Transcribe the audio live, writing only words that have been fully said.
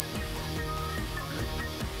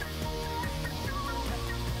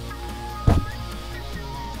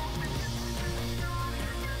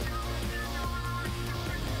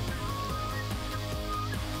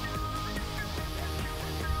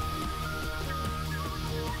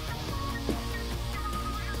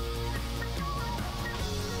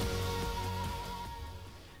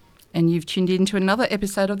and you've tuned in to another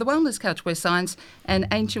episode of The Wellness Couch, where science and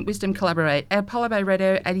ancient wisdom collaborate at Apollo Bay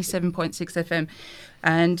Radio 87.6 FM.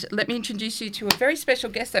 And let me introduce you to a very special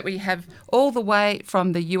guest that we have all the way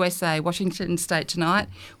from the USA, Washington State tonight.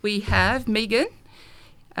 We have Meagan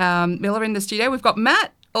Miller in the studio. We've got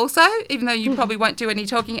Matt also, even though you probably won't do any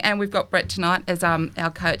talking, and we've got Brett tonight as our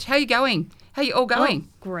coach. How are you going? How are you all going?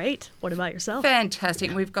 Oh, great. What about yourself?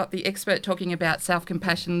 Fantastic. We've got the expert talking about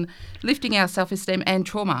self-compassion, lifting our self-esteem and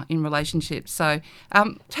trauma in relationships. So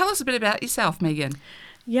tell us a bit about yourself, Meagan.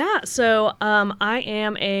 Yeah, so I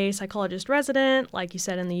am a psychologist resident, like you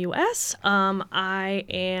said, in the U.S. I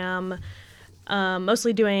am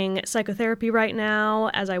mostly doing psychotherapy right now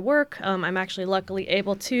as I work. I'm actually luckily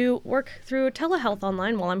able to work through telehealth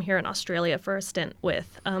online while I'm here in Australia for a stint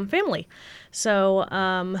with family. So,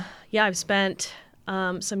 I've spent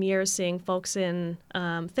some years seeing folks in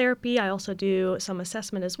therapy. I also do some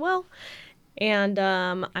assessment as well. And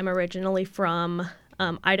I'm originally from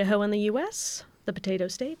Idaho in the U.S., the potato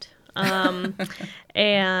state.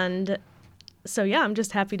 And so, I'm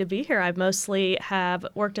just happy to be here. I mostly have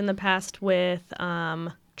worked in the past with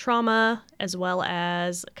trauma as well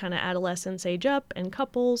as kind of adolescents age up and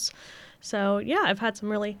couples. So, I've had some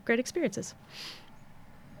really great experiences.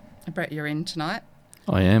 Brett, you're in tonight?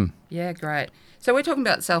 I am. Yeah, great. So we're talking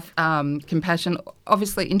about self-compassion.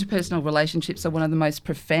 Obviously, interpersonal relationships are one of the most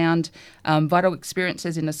profound, vital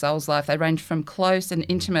experiences in a soul's life. They range from close and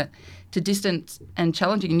intimate to distant and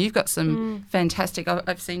challenging. And you've got some fantastic...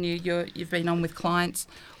 I've seen you've been on with clients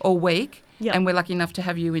all week, and we're lucky enough to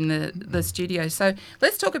have you in the studio. So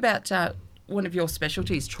let's talk about one of your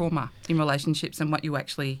specialties, trauma in relationships, and what you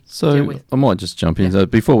actually deal with. I might just jump in. So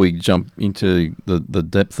before we jump into the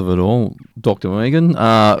depth of it all, Dr. Meagan,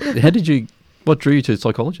 what drew you to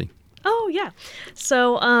psychology? Oh, yeah.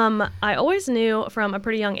 So I always knew from a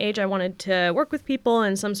pretty young age I wanted to work with people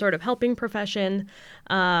in some sort of helping profession.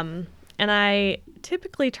 And I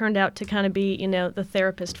typically turned out to kind of be, the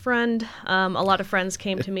therapist friend. A lot of friends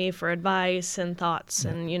came to me for advice and thoughts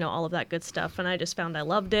and, all of that good stuff. And I just found I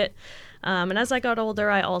loved it. And as I got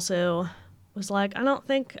older, I also was like, I don't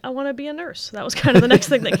think I want to be a nurse. That was kind of the next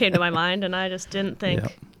thing that came to my mind. And I just didn't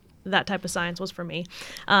think that type of science was for me.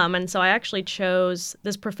 And so I actually chose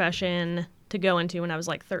this profession to go into when I was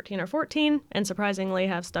like 13 or 14, and surprisingly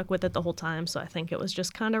have stuck with it the whole time. So I think it was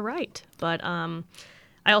just kind of right. But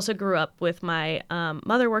I also grew up with my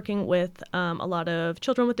mother working with a lot of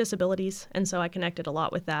children with disabilities. And so I connected a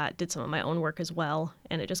lot with that, did some of my own work as well.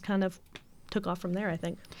 And it just kind of took off from there, I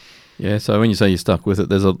think. Yeah, so when you say you're stuck with it,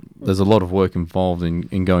 there's a lot of work involved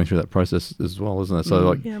in going through that process as well, isn't it?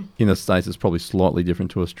 So in the States, it's probably slightly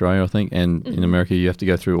different to Australia, I think. And in America, you have to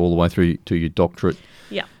go through all the way through to your doctorate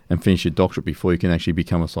and finish your doctorate before you can actually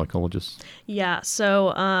become a psychologist. Yeah,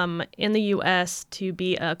 so in the U.S., to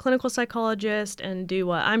be a clinical psychologist and do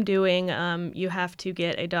what I'm doing, you have to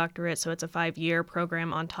get a doctorate. So it's a 5-year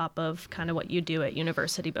program on top of kind of what you do at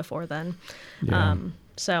university before then. Yeah.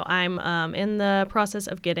 So I'm in the process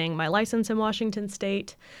of getting my license in Washington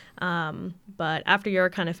State. But after you're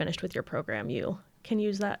kind of finished with your program, you can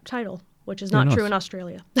use that title, which is not true in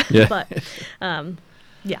Australia. Yeah. But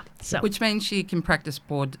so. Which means she can practice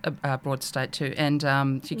broad state too, and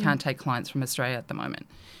she can't take clients from Australia at the moment.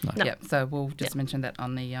 No. Yep. So we'll just mention that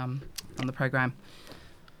on the program.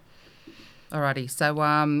 Alrighty.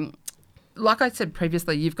 So like I said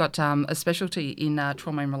previously, you've got a specialty in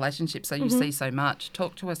trauma in relationships, so you see so much.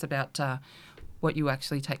 Talk to us about what you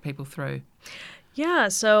actually take people through. Yeah,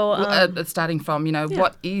 so... starting from,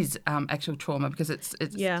 what is actual trauma? Because it's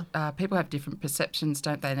people have different perceptions,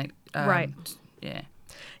 don't they? Right. Yeah.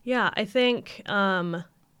 Yeah, I think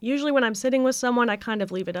usually when I'm sitting with someone, I kind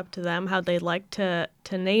of leave it up to them how they'd like to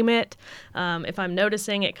name it. If I'm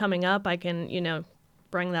noticing it coming up, I can,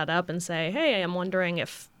 bring that up and say, hey, I'm wondering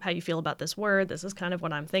how you feel about this word. This is kind of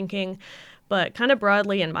what I'm thinking. But kind of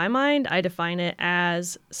broadly in my mind, I define it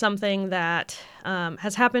as something that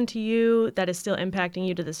has happened to you that is still impacting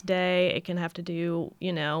you to this day. It can have to do,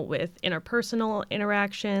 with interpersonal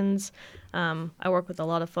interactions. I work with a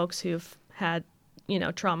lot of folks who've had,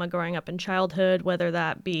 trauma growing up in childhood, whether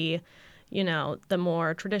that be, the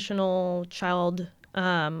more traditional child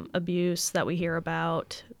abuse that we hear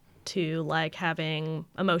about, to like having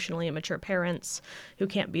emotionally immature parents who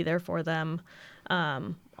can't be there for them,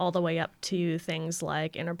 all the way up to things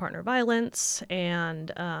like interpartner violence.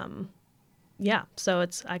 And so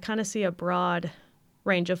I kind of see a broad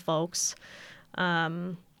range of folks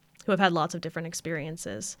who have had lots of different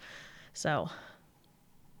experiences. So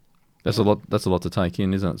that's a lot to take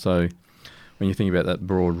in, isn't it? So when you think about that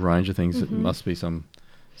broad range of things, it must be some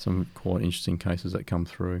quite interesting cases that come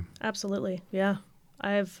through. Absolutely, yeah.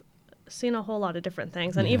 I've seen a whole lot of different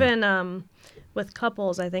things. And even with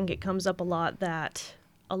couples, I think it comes up a lot that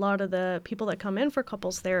a lot of the people that come in for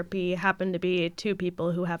couples therapy happen to be two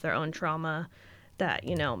people who have their own trauma that,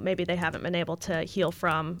 you know, maybe they haven't been able to heal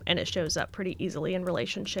from, and it shows up pretty easily in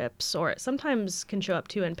relationships, or it sometimes can show up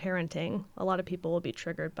too in parenting. A lot of people will be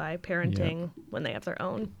triggered by parenting when they have their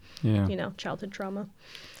own, you know, childhood trauma.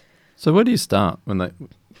 So where do you start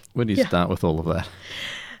where do you start with all of that?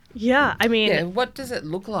 Yeah, I mean... what does it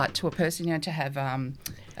look like to a person, you know, to have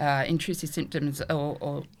intrusive symptoms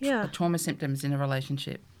or trauma symptoms in a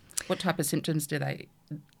relationship? What type of symptoms do they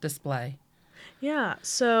display? Yeah,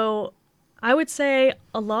 so I would say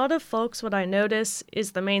a lot of folks, what I notice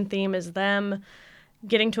is the main theme is them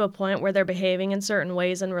getting to a point where they're behaving in certain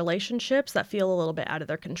ways in relationships that feel a little bit out of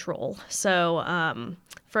their control. So,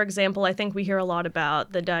 for example, I think we hear a lot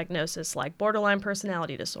about the diagnosis like borderline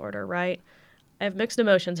personality disorder, right? I have mixed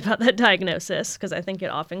emotions about that diagnosis because I think it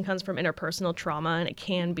often comes from interpersonal trauma and it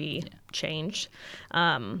can be changed.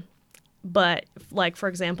 But like, for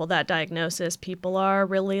example, that diagnosis, people are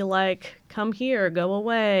really like, come here, go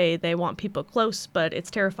away. They want people close, but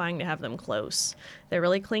it's terrifying to have them close. They're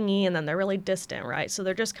really clingy and then they're really distant, right? So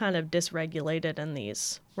they're just kind of dysregulated in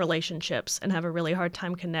these relationships and have a really hard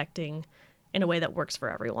time connecting in a way that works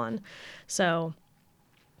for everyone. So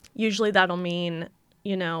usually that'll mean,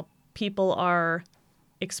 you know, people are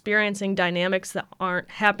experiencing dynamics that aren't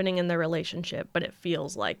happening in their relationship, but it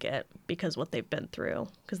feels like it because what they've been through,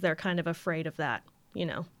 because they're kind of afraid of that, you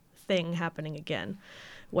know, thing happening again,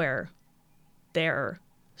 where they're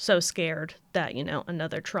so scared that, you know,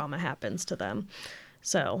 another trauma happens to them.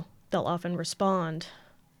 So they'll often respond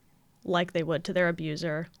like they would to their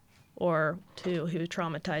abuser or to who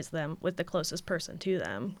traumatized them with the closest person to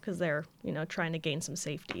them because they're, you know, trying to gain some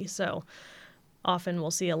safety. So often we'll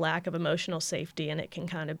see a lack of emotional safety, and it can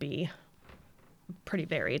kind of be pretty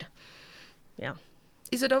varied. Yeah.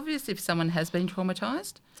 Is it obvious if someone has been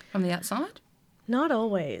traumatized from the outside? Not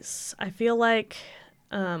always. I feel like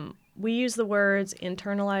we use the words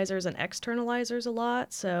internalizers and externalizers a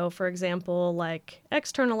lot. So, for example, like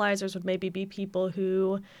externalizers would maybe be people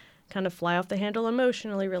who kind of fly off the handle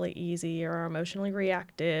emotionally really easy or are emotionally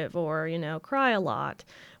reactive or, you know, cry a lot.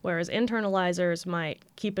 Whereas internalizers might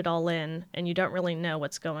keep it all in and you don't really know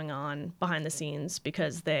what's going on behind the scenes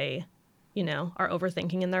because they, you know, are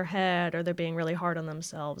overthinking in their head or they're being really hard on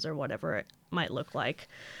themselves or whatever it might look like.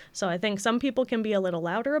 So I think some people can be a little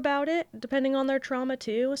louder about it depending on their trauma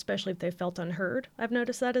too, especially if they felt unheard. I've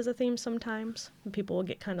noticed that as a theme sometimes. People will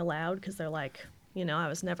get kind of loud because they're like, you know, I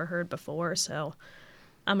was never heard before, so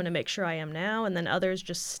I'm going to make sure I am now. And then others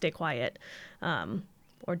just stay quiet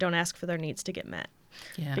or don't ask for their needs to get met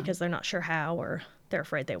because they're not sure how or they're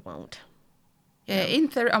afraid they won't. Yeah,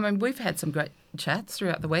 I mean, we've had some great chats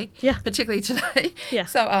throughout the week, particularly today. Yeah.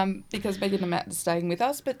 So because Meagan and Matt are staying with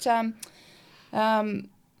us, but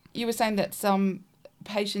you were saying that some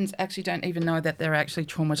patients actually don't even know that they're actually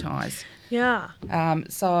traumatised. Yeah.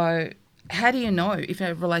 So how do you know if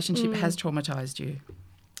a relationship has traumatised you?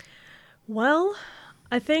 Well,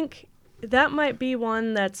 I think that might be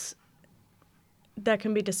one that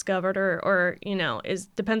can be discovered or you know,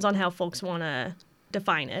 depends on how folks want to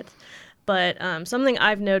define it. But something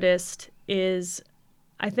I've noticed is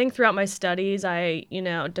I think throughout my studies, I, you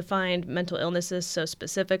know, defined mental illnesses so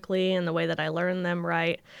specifically in the way that I learned them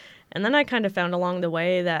right. And then I kind of found along the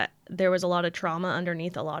way that there was a lot of trauma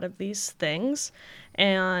underneath a lot of these things.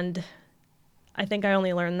 And I think I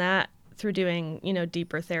only learned that through doing, you know,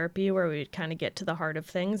 deeper therapy where we'd kind of get to the heart of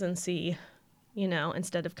things and see, you know,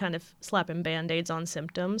 instead of kind of slapping Band-Aids on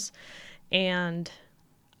symptoms. And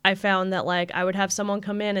I found that, like, I would have someone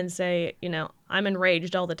come in and say, you know, I'm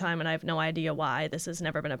enraged all the time and I have no idea why. This has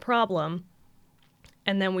never been a problem.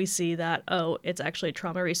 And then we see that, oh, it's actually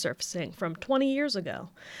trauma resurfacing from 20 years ago.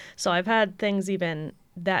 So I've had things even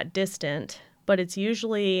that distant, but it's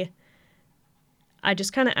usually I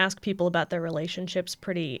just kind of ask people about their relationships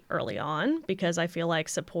pretty early on because I feel like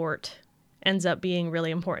support ends up being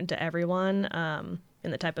really important to everyone. In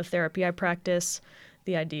the type of therapy I practice,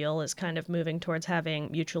 the ideal is kind of moving towards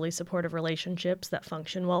having mutually supportive relationships that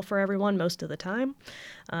function well for everyone most of the time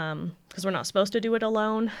because we're not supposed to do it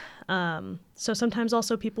alone. So sometimes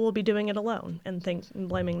also people will be doing it alone and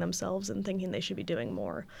blaming themselves and thinking they should be doing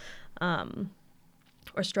more.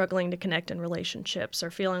 Or struggling to connect in relationships or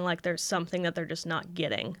feeling like there's something that they're just not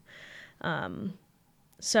getting.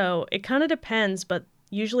 So it kind of depends, but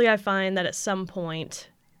usually I find that at some point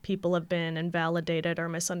people have been invalidated or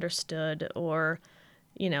misunderstood or,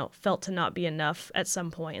 you know, felt to not be enough at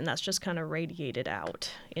some point, and that's just kind of radiated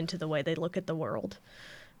out into the way they look at the world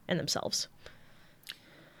and themselves.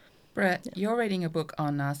 Brett, you're reading a book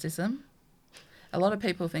on narcissism. A lot of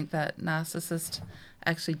people think that narcissists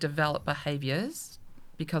actually develop behaviours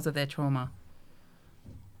because of their trauma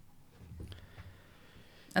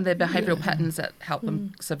and their behavioural patterns that help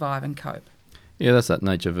them survive and cope. Yeah, that's that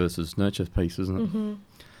nature versus nurture piece, isn't it?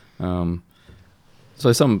 Mm-hmm.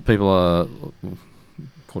 So some people are,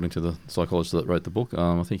 according to the psychologist that wrote the book,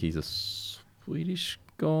 I think he's a Swedish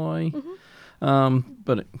guy,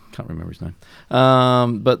 but I can't remember his name.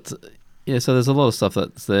 But yeah, so there's a lot of stuff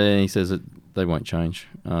that's there. He says that they won't change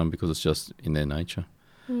because it's just in their nature.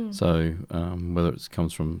 So whether it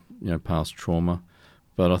comes from past trauma,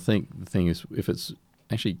 but I think the thing is if it's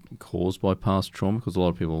actually caused by past trauma, because a lot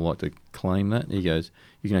of people like to claim that. He goes,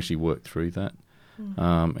 you can actually work through that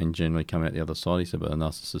and generally come out the other side. He said, but a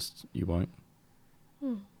narcissist, you won't.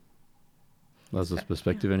 That's his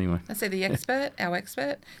perspective anyway. I say the expert, our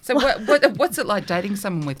expert. So what's it like dating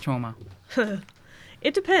someone with trauma?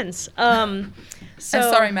 It depends.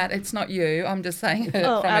 Sorry, Matt, it's not you. I'm just saying it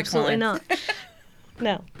from absolutely a not.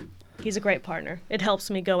 No. He's a great partner. It helps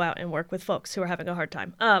me go out and work with folks who are having a hard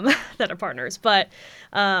time that are partners. But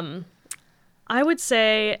I would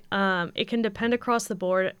say it can depend across the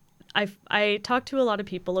board. I talk to a lot of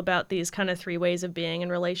people about these kind of 3 ways of being in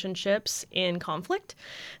relationships in conflict.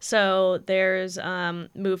 So there's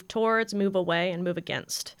move towards, move away, and move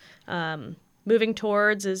against. Moving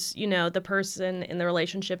towards is, the person in the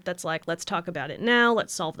relationship that's like, let's talk about it now,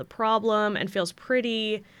 let's solve the problem, and feels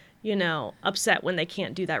pretty upset when they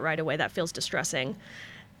can't do that right away. That feels distressing.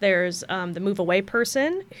 There's the move away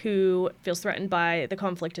person who feels threatened by the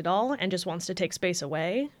conflict at all and just wants to take space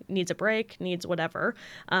away, needs a break, needs whatever.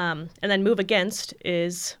 And then move against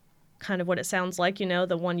is kind of what it sounds like,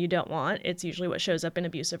 the one you don't want. It's usually what shows up in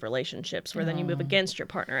abusive relationships where then you move against your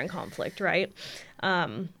partner in conflict, right?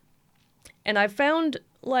 And I've found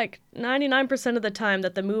like 99% of the time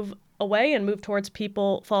that the move away and move towards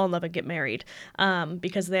people fall in love and get married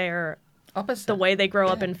because they're opposite the way they grow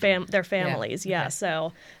up in their families. Yeah. Okay.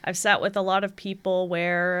 So I've sat with a lot of people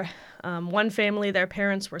where one family, their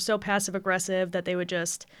parents were so passive aggressive that they would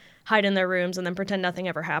just hide in their rooms and then pretend nothing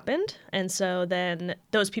ever happened. And so then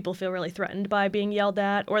those people feel really threatened by being yelled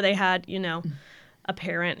at, or they had, a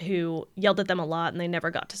parent who yelled at them a lot and they never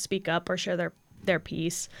got to speak up or share their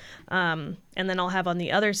piece. And then I'll have on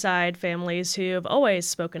the other side families who have always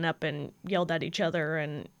spoken up and yelled at each other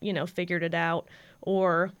and, figured it out.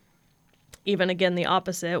 Or even again, the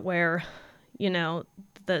opposite where,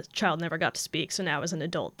 the child never got to speak. So now as an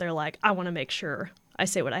adult, they're like, I want to make sure I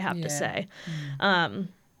say what I have to say.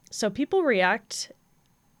 So people react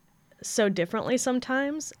so differently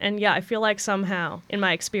sometimes. And yeah, I feel like somehow, in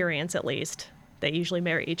my experience at least, they usually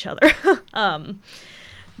marry each other.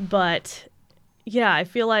 But yeah, I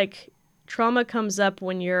feel like trauma comes up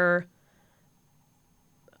when your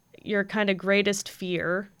kind of greatest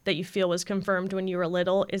fear that you feel was confirmed when you were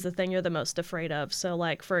little is the thing you're the most afraid of. So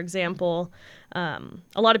like, for example, a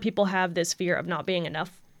lot of people have this fear of not being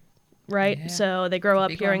enough, right? Yeah. So they grow up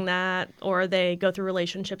hearing that, or they go through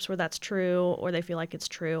relationships where that's true, or they feel like it's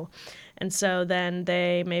true. And so then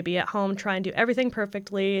they maybe at home try and do everything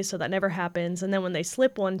perfectly so that never happens. And then when they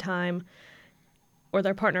slip one time, or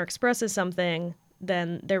their partner expresses something,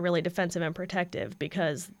 then they're really defensive and protective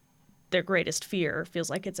because their greatest fear feels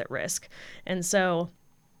like it's at risk. And so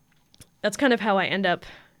that's kind of how I end up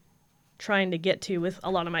trying to get to with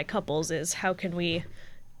a lot of my couples is how can we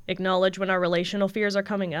acknowledge when our relational fears are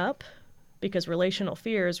coming up? Because relational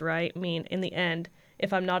fears, right, mean in the end,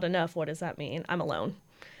 if I'm not enough, what does that mean? I'm alone.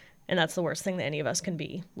 And that's the worst thing that any of us can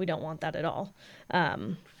be. We don't want that at all.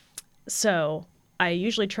 So I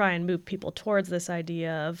usually try and move people towards this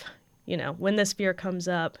idea of, when this fear comes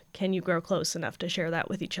up, can you grow close enough to share that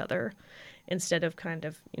with each other instead of kind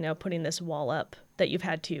of, putting this wall up that you've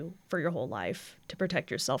had to for your whole life to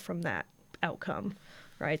protect yourself from that outcome,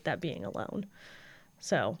 right? That being alone.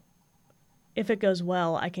 So if it goes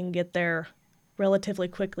well, I can get there relatively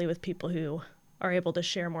quickly with people who are able to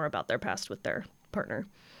share more about their past with their partner.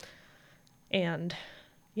 And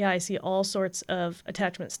yeah, I see all sorts of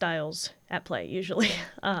attachment styles at play usually.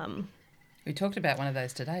 We talked about one of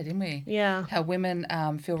those today, didn't we? Yeah. How women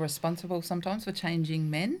feel responsible sometimes for changing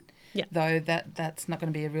men, though that's not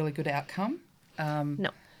going to be a really good outcome. No.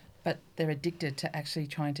 But they're addicted to actually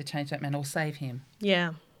trying to change that man or save him.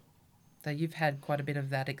 Yeah. So you've had quite a bit of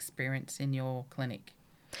that experience in your clinic.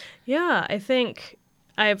 Yeah, I think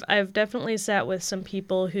I've definitely sat with some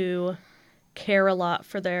people who care a lot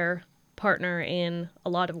for their partner in a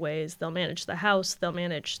lot of ways. They'll manage the house, they'll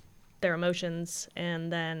manage their emotions,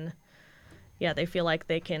 and then they feel like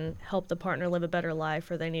they can help the partner live a better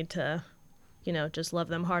life, or they need to, just love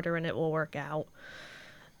them harder and it will work out.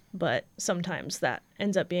 but sometimes that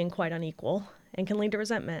ends up being quite unequal and can lead to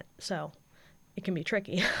resentment. So it can be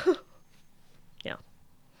tricky. Yeah.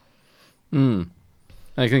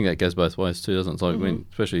 I think that goes both ways too, doesn't it? It's like Mm-hmm.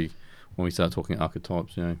 especially when we start talking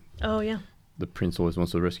archetypes, Oh, yeah. the prince always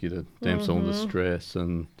wants to rescue the damsel in distress,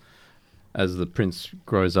 and as the prince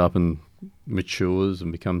grows up and matures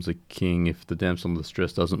and becomes a king, if the damsel in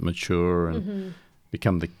distress doesn't mature and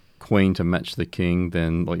become the queen to match the king,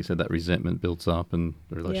 then, like you said, that resentment builds up and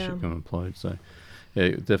the relationship can implode. So, yeah,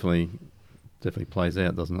 it definitely plays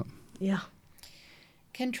out, doesn't it? Yeah.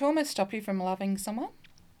 Can trauma stop you from loving someone?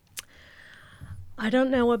 I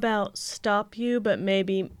don't know about stop you, but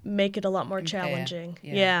maybe make it a lot more Impair. challenging.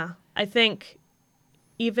 Yeah. Yeah. I think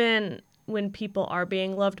even when people are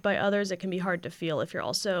being loved by others, it can be hard to feel if you're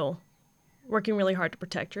also working really hard to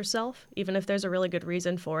protect yourself, even if there's a really good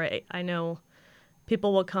reason for it. I know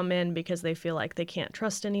people will come in because they feel like they can't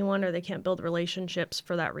trust anyone or they can't build relationships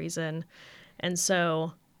for that reason. And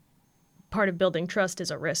so part of building trust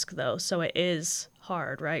is a risk, though. So it is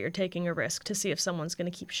hard, right? You're taking a risk to see if someone's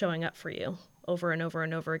going to keep showing up for you over and over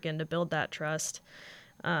and over again to build that trust.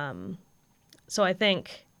 So I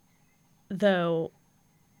think, though,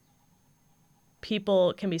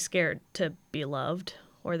 people can be scared to be loved,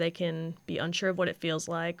 or they can be unsure of what it feels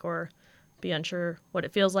like, or be unsure what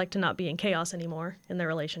it feels like to not be in chaos anymore in their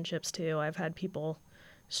relationships too. I've had people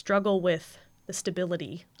struggle with the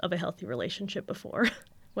stability of a healthy relationship before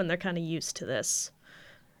when they're kind of used to this,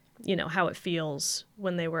 how it feels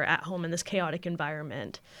when they were at home in this chaotic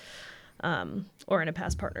environment, or in a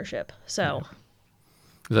past partnership. So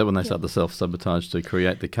Is that when they start the self-sabotage to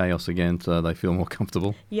create the chaos again so they feel more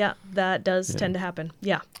comfortable? yeah, that does tend to happen.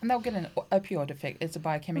 Yeah. And they'll get an opioid effect. It's a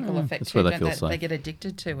biochemical effect That's too, where they don't feel safe. they get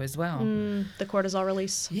addicted to as well. The cortisol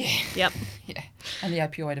release. Yeah. Yep. Yeah. And the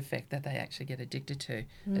opioid effect that they actually get addicted to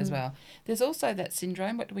as well. There's also that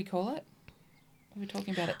syndrome, what do we call it? We were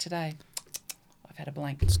talking about it today. I've had a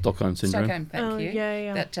blank. Stockholm syndrome. Stockholm, thank you.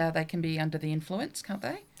 Yeah. That they can be under the influence, can't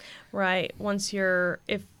they? Right. Once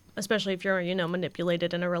especially if you're,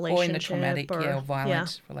 manipulated in a relationship. Or in a traumatic or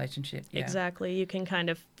violent relationship. Yeah. Exactly. You can kind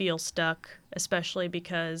of feel stuck, especially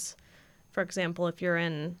because, for example, if you're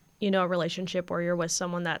in, a relationship where you're with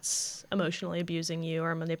someone that's emotionally abusing you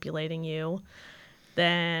or manipulating you,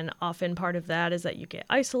 then often part of that is that you get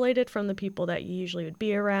isolated from the people that you usually would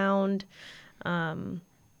be around.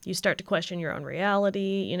 You start to question your own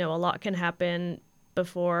reality. A lot can happen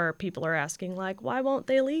before people are asking, like, why won't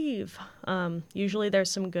they leave? Usually there's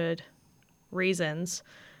some good reasons,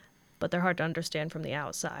 but they're hard to understand from the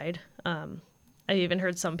outside. I even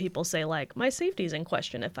heard some people say, like, my safety's in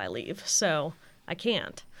question if I leave, so I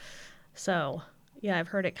can't. So, yeah, I've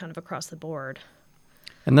heard it kind of across the board.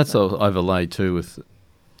 And that's overlaid too with,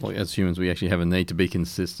 like, as humans, we actually have a need to be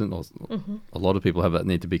consistent. A lot of people have that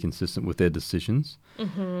need to be consistent with their decisions.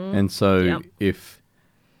 And so if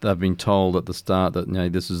they've been told at the start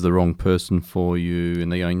that, this is the wrong person for you,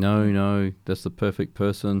 and they're going, no, that's the perfect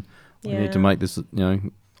person. I need to make this,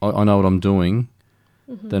 I know what I'm doing.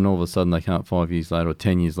 Then all of a sudden they can't 5 years later or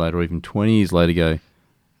 10 years later or even 20 years later go,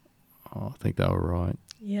 I think they were right.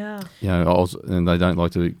 Yeah. And they don't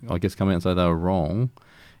like to, I guess, come out and say they were wrong,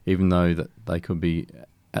 even though that they could be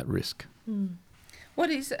at risk. What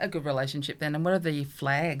is a good relationship then, and what are the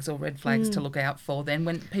flags or red flags to look out for then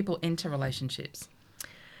when people enter relationships?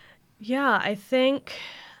 Yeah, I think,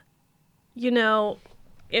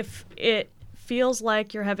 if it feels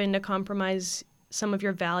like you're having to compromise some of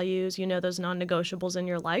your values, those non-negotiables in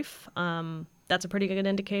your life, that's a pretty good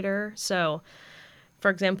indicator. So, for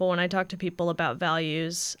example, when I talk to people about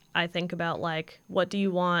values, I think about, like, what do you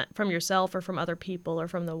want from yourself or from other people or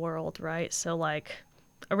from the world, right? So, like,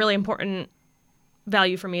 a really important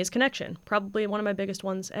value for me is connection, probably one of my biggest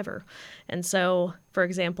ones ever. And so, for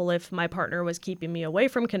example, if my partner was keeping me away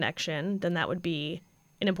from connection, then that would be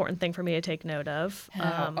an important thing for me to take note of.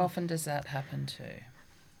 How often does that happen too?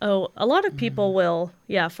 Oh, a lot of people will,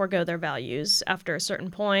 forego their values after a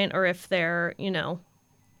certain point, or if they're,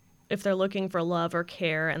 if they're looking for love or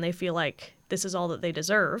care and they feel like this is all that they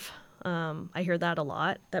deserve. I hear that a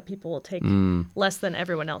lot, that people will take less than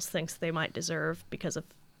everyone else thinks they might deserve because of,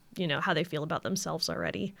 how they feel about themselves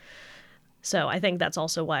already. So I think that's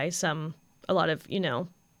also why a lot of,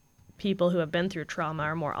 people who have been through trauma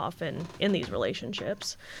are more often in these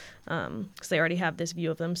relationships, because they already have this view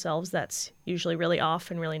of themselves that's usually really off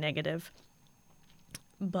and really negative.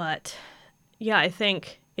 But yeah, I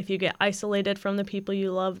think if you get isolated from the people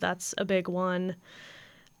you love, that's a big one.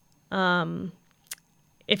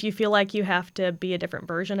 If you feel like you have to be a different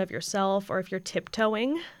version of yourself, or if you're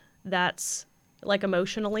tiptoeing, that's like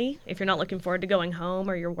emotionally, if you're not looking forward to going home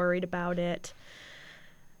or you're worried about it.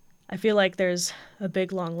 I feel like there's a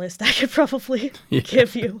big long list I could probably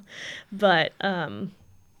give you. But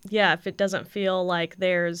if it doesn't feel like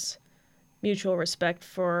there's mutual respect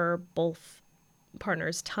for both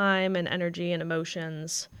partners' time and energy and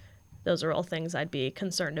emotions, those are all things I'd be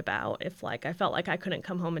concerned about. If like I felt like I couldn't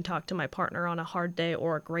come home and talk to my partner on a hard day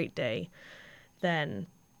or a great day, then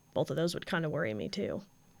both of those would kind of worry me too.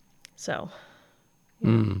 So,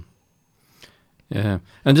 yeah.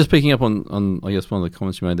 And just picking up on I guess one of the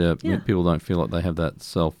comments you made there, people don't feel like they have that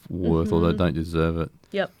self-worth or they don't deserve it.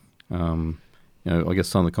 Yep. I guess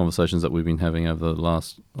some of the conversations that we've been having over the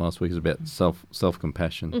last week is about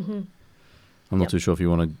self-compassion. I'm not too sure if you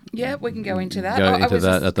want to. Yeah, we can go into that. Go into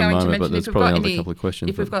that at the moment, but there's probably another couple of questions.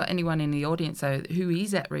 If we've got anyone in the audience, though, who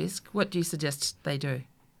is at risk, what do you suggest they do?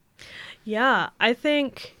 Yeah, I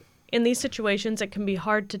think in these situations it can be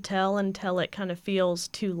hard to tell until it kind of feels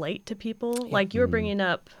too late to people. Yeah. Like you were bringing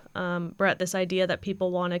up, Brett, this idea that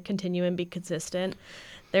people want to continue and be consistent.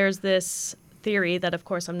 There's this theory that, of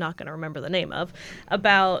course, I'm not going to remember the name of,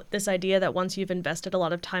 about this idea that once you've invested a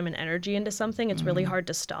lot of time and energy into something, it's really hard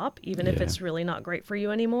to stop, even if it's really not great for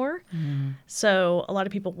you anymore. So a lot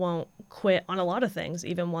of people won't quit on a lot of things,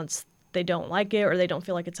 even once they don't like it or they don't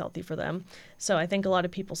feel like it's healthy for them. So I think a lot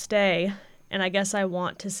of people stay. And I guess I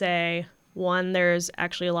want to say, one, there's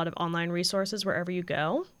actually a lot of online resources wherever you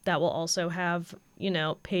go that will also have,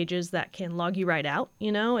 pages that can log you right out,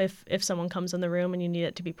 if someone comes in the room and you need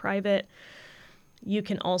it to be private. You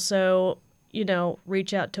can also,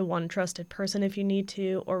 reach out to one trusted person if you need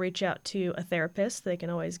to, or reach out to a therapist. They can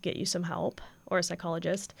always get you some help, or a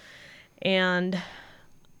psychologist. And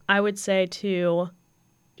I would say to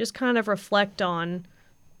just kind of reflect on,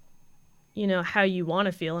 how you want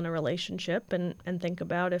to feel in a relationship and think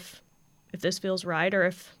about if this feels right or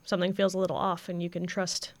if something feels a little off, and you can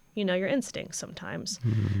trust, your instincts sometimes.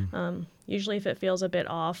 Usually if it feels a bit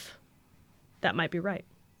off, that might be right.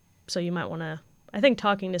 So you might want to, I think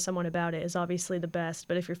talking to someone about it is obviously the best,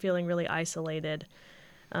 but if you're feeling really isolated,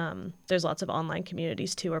 there's lots of online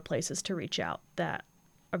communities too, or places to reach out that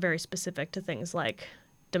are very specific to things like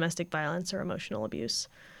domestic violence or emotional abuse,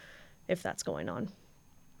 if that's going on.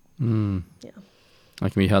 Yeah.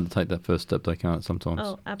 It can be hard to take that first step, they can't sometimes.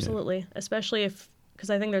 Oh, absolutely. Yeah. Especially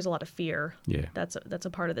because I think there's a lot of fear. Yeah. That's a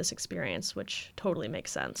part of this experience, which totally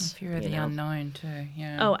makes sense. And fear of the unknown too,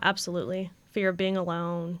 yeah. Oh, absolutely. Fear of being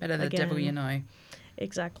alone. Better the devil you know.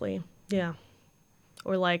 Exactly. Yeah.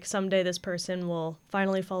 Or like someday this person will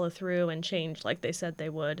finally follow through and change like they said they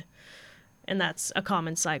would. And that's a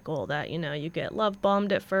common cycle that, you get love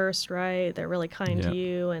bombed at first, right? They're really kind to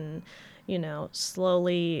you and,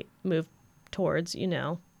 slowly move towards,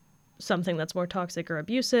 something that's more toxic or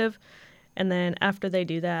abusive. And then after they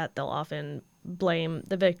do that, they'll often blame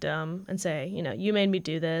the victim and say, you made me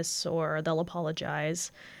do this, or they'll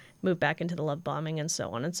apologize, move back into the love bombing, and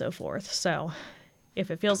so on and so forth. So if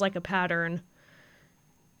it feels like a pattern,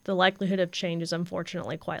 the likelihood of change is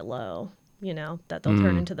unfortunately quite low, that they'll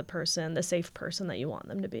turn into the safe person that you want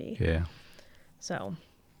them to be. Yeah. So,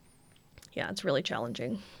 yeah, it's really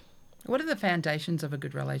challenging. What are the foundations of a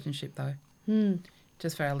good relationship, though?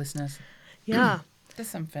 Just for our listeners. Yeah. There's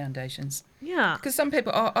some foundations. Yeah. Because some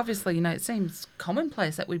people, obviously, it seems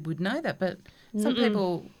commonplace that we would know that, but some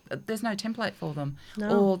people, there's no template for them. No.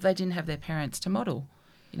 Or they didn't have their parents to model,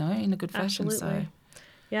 in a good fashion. Absolutely. So.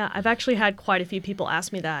 Yeah, I've actually had quite a few people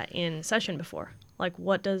ask me that in session before. Like,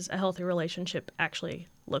 what does a healthy relationship actually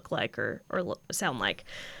look like or sound like?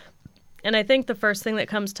 And I think the first thing that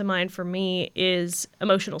comes to mind for me is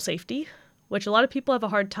emotional safety, which a lot of people have a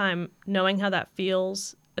hard time knowing how that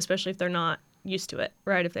feels, especially if they're not used to it,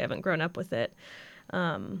 right? If they haven't grown up with it.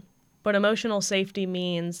 But emotional safety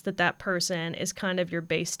means that person is kind of your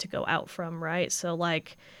base to go out from, right? So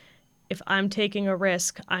like, if I'm taking a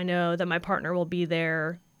risk, I know that my partner will be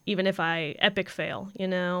there, even if I epic fail,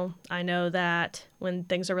 I know that when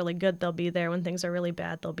things are really good, they'll be there. When things are really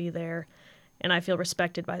bad, they'll be there. And I feel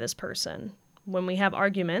respected by this person. When we have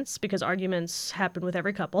arguments, because arguments happen with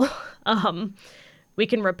every couple, we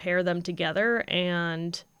can repair them together,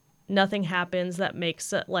 and nothing happens that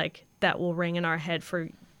makes it like that will ring in our head for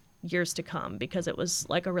years to come because it was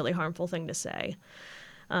like a really harmful thing to say.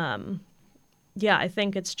 I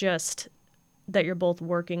think it's just that you're both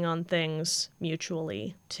working on things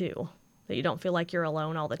mutually too, that you don't feel like you're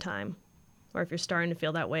alone all the time. Or if you're starting to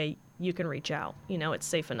feel that way, you can reach out. It's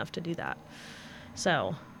safe enough to do that.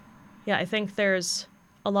 So, I think there's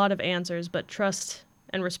a lot of answers, but trust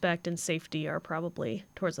and respect and safety are probably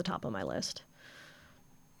towards the top of my list.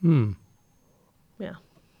 Yeah. Yeah,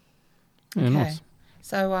 okay. Nice.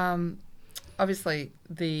 So, obviously,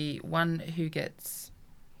 the one who gets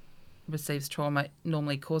receives trauma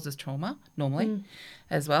normally causes trauma,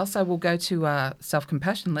 as well. So we'll go to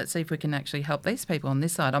self-compassion. Let's see if we can actually help these people on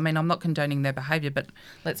this side. I mean, I'm not condoning their behaviour, but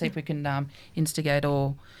let's see if we can instigate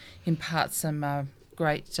or impart some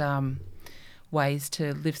great ways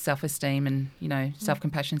to lift self-esteem and,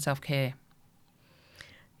 self-compassion, self-care.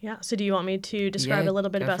 Yeah. So do you want me to describe a little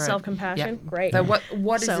bit about self-compassion? Yeah. Great. So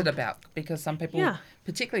what is it about? Because some people, Yeah.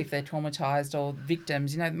 particularly if they're traumatized or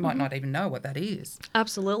victims, might not even know what that is.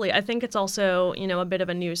 Absolutely. I think it's also, a bit of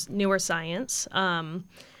a newer science.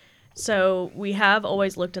 So we have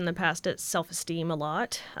always looked in the past at self-esteem a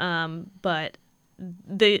lot, but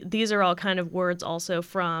these are all kind of words also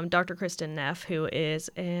from Dr. Kristin Neff, who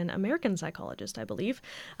is an American psychologist, I believe,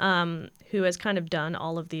 who has kind of done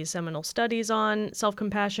all of these seminal studies on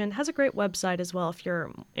self-compassion, has a great website as well if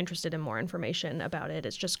you're interested in more information about it.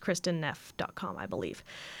 It's just kristinneff.com, I believe.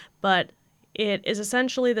 But it is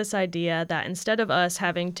essentially this idea that instead of us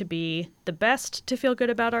having to be the best to feel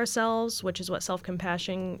good about ourselves, which is what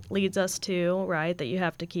self-compassion leads us to, right, that you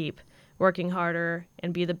have to keep working harder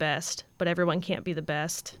and be the best, but everyone can't be the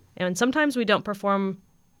best. And sometimes we don't perform,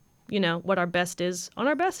 what our best is on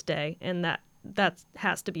our best day, and that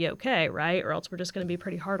has to be okay, right? Or else we're just going to be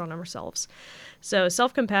pretty hard on ourselves. So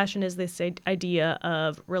self-compassion is this idea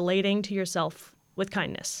of relating to yourself with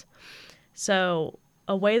kindness. So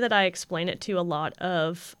a way that I explain it to a lot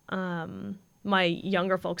of my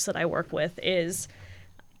younger folks that I work with is,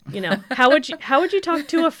 how would you talk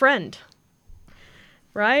to a friend?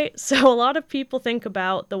 Right? So a lot of people think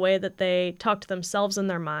about the way that they talk to themselves in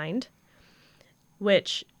their mind,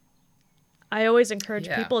 which I always encourage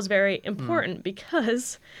people is very important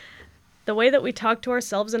because the way that we talk to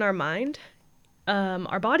ourselves in our mind,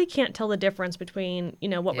 our body can't tell the difference between,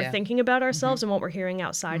 what we're thinking about ourselves and what we're hearing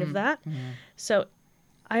outside of that. So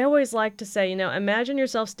I always like to say, imagine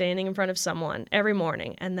yourself standing in front of someone every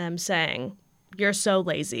morning and them saying, "You're so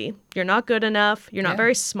lazy. You're not good enough. You're not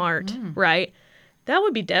very smart," right? That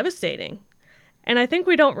would be devastating. And I think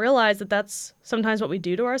we don't realize that that's sometimes what we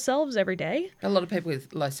do to ourselves every day. A lot of people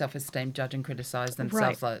with low self-esteem judge and criticize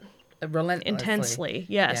themselves relentlessly. Intensely,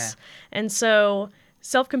 yes. Yeah. And so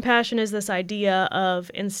self-compassion is this idea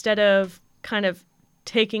of instead of kind of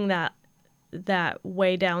taking that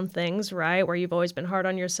way down things, right, where you've always been hard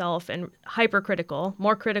on yourself and hypercritical,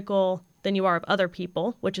 more critical than you are of other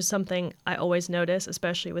people, which is something I always notice,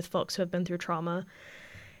 especially with folks who have been through trauma,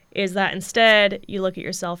 is that instead you look at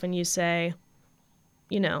yourself and you say,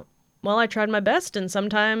 well, I tried my best and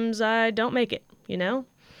sometimes I don't make it,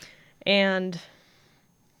 And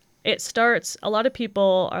it starts, a lot of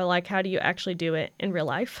people are like, how do you actually do it in real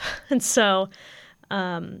life? And so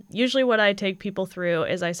usually what I take people through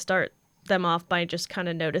is I start them off by just kind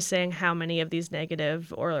of noticing how many of these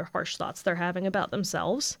negative or harsh thoughts they're having about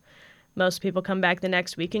themselves. Most people come back the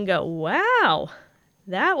next week and go, wow,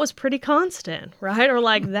 that was pretty constant, right? Or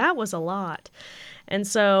like, that was a lot. And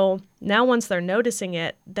so now once they're noticing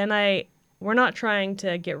it, then we're not trying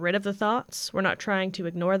to get rid of the thoughts. We're not trying to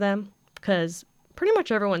ignore them because pretty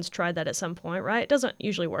much everyone's tried that at some point, right? It doesn't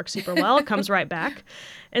usually work super well. It comes right back.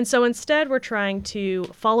 And so instead we're trying to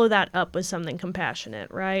follow that up with something compassionate,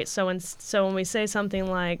 right? So when we say something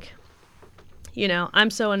like, I'm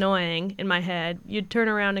so annoying in my head, you'd turn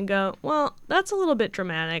around and go, well, that's a little bit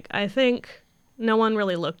dramatic. I think no one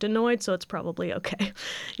really looked annoyed, so it's probably okay,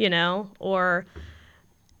 or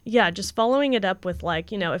just following it up with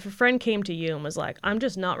like, if a friend came to you and was like, I'm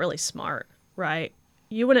just not really smart, right?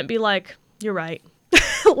 You wouldn't be like, you're right.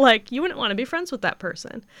 Like, you wouldn't want to be friends with that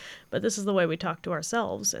person. But this is the way we talk to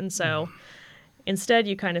ourselves. And so instead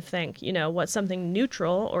you kind of think, what's something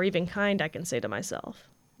neutral or even kind I can say to myself?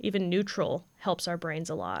 Even neutral helps our brains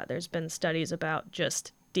a lot. There's been studies about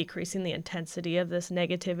just decreasing the intensity of this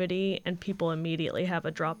negativity, and people immediately have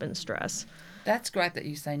a drop in stress. That's great that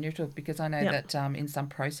you say neutral, because I know that in some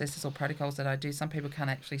processes or protocols that I do, some people can't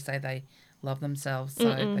actually say they love themselves,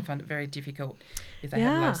 so they find it very difficult if they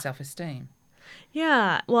have low self-esteem.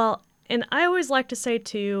 Yeah, well, and I always like to say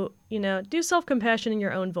too, do self-compassion in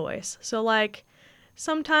your own voice. So like,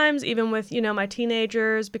 sometimes even with, my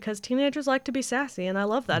teenagers, because teenagers like to be sassy and I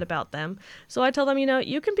love that about them. So I tell them,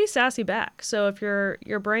 you can be sassy back. So if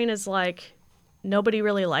your brain is like, nobody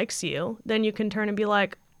really likes you, then you can turn and be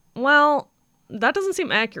like, well, that doesn't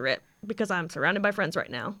seem accurate because I'm surrounded by friends right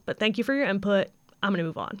now, but thank you for your input. I'm going to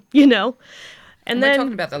move on, And then we're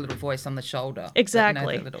talking about the little voice on the shoulder.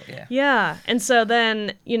 Exactly. Yeah. And so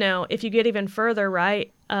then, if you get even further,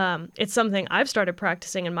 right, it's something I've started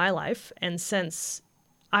practicing in my life. And since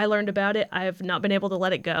I learned about it, I've not been able to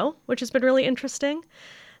let it go, which has been really interesting.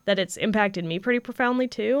 that it's impacted me pretty profoundly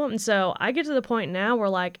too. And so I get to the point now where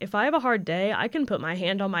like, if I have a hard day, I can put my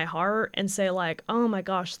hand on my heart and say like, oh my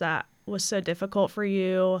gosh, that was so difficult for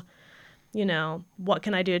you. You know, what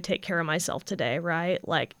can I do to take care of myself today, right?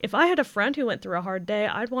 Like, if I had a friend who went through a hard day,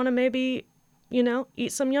 I'd want to maybe, you know,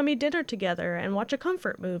 eat some yummy dinner together and watch a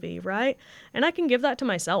comfort movie, right? And I can give that to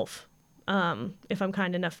myself if I'm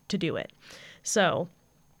kind enough to do it. So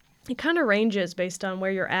it kind of ranges based on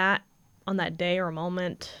where you're at on that day or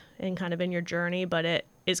moment and kind of in your journey, but it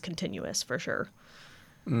is continuous for sure.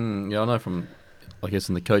 Yeah, I know from, I guess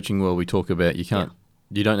in the coaching world, we talk about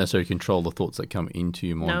you don't necessarily control the thoughts that come into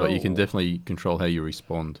your mind, but you can definitely control how you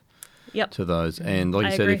respond to those. And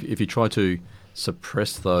like you said, if you try to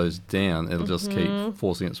suppress those down, it'll just keep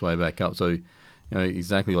forcing its way back up. So, you know,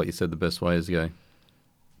 exactly like you said, the best way is to go,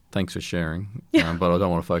 thanks for sharing, but I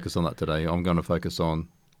don't want to focus on that today. I'm going to focus on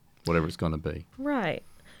whatever it's going to be. Right.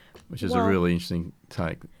 Which is a really interesting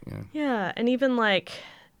take. Yeah, and even like,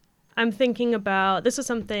 I'm thinking about, this is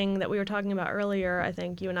something that we were talking about earlier, I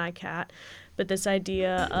think you and I, Kat, but this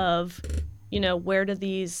idea of, you know, where do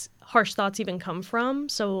these harsh thoughts even come from?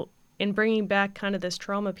 So in bringing back kind of this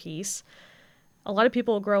trauma piece, a lot of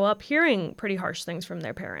people grow up hearing pretty harsh things from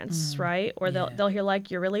their parents, right? Or they'll hear like,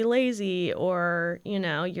 you're really lazy, or, you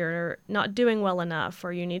know, you're not doing well enough,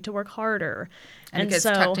 or you need to work harder. And it gets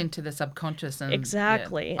tucked into the subconscious and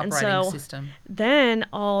operating and so system. Then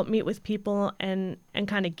I'll meet with people and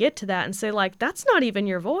kind of get to that and say like, that's not even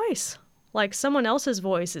your voice. Like, someone else's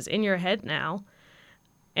voice is in your head now,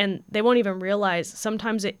 and they won't even realize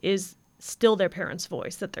sometimes it is still their parents'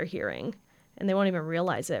 voice that they're hearing. And they won't even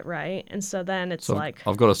realize it, right? And so then it's like...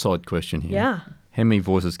 I've got a side question here. Yeah. How many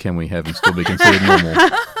voices can we have and still be considered normal?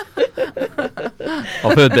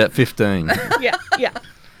 I've heard about 15. Yeah.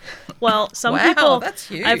 Well, some people... That's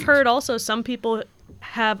huge. I've heard also some people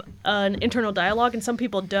have an internal dialogue and some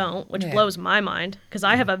people don't, which blows my mind, because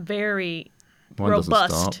I have a very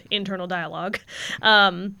robust internal dialogue.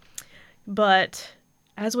 But...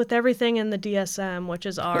 as with everything in the DSM, which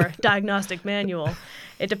is our diagnostic manual,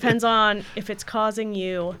 it depends on if it's causing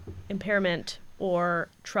you impairment or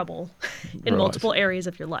trouble in multiple areas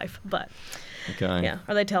of your life. But,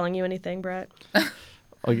 are they telling you anything, Brett?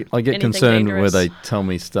 I get anything concerned dangerous? Where they tell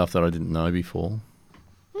me stuff that I didn't know before.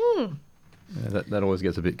 Yeah, that always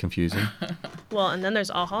gets a bit confusing. Well, and then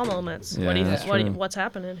there's aha moments. Yeah, what's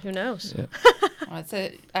happening? Who knows? Yeah. Right, so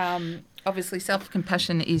obviously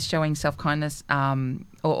self-compassion is showing self-kindness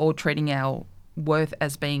or treating our worth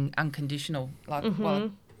as being unconditional. Like,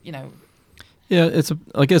 well, you know. Yeah,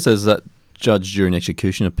 I guess there's that judge, jury, and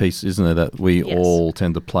executioner piece, isn't there, that we all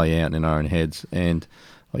tend to play out in our own heads. And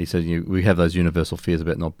like you said, we have those universal fears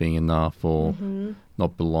about not being enough or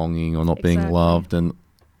not belonging or not being loved. And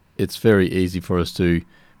it's very easy for us to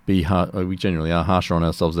be we generally are harsher on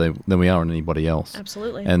ourselves than we are on anybody else.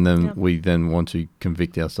 Absolutely. And then we then want to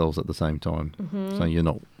convict ourselves at the same time, saying you're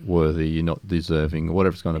not worthy, you're not deserving, or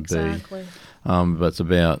whatever it's going to be. But it's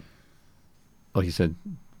about, like you said,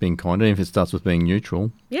 being kind. And if it starts with being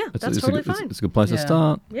neutral, that's totally fine. It's a good place to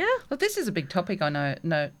start. Yeah. Well, this is a big topic I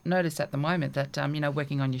notice at the moment, that you know,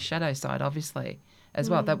 working on your shadow side, obviously, as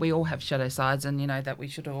well, that we all have shadow sides, and you know that we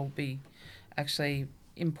should all be actually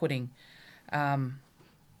inputting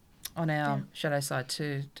on our shadow side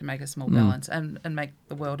to make us more balanced and make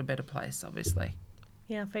the world a better place, obviously.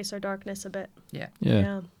 Yeah, face our darkness a bit.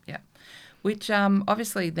 Yeah. Which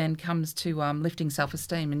obviously then comes to lifting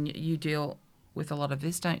self-esteem, and you deal with a lot of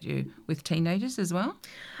this, don't you, with teenagers as well?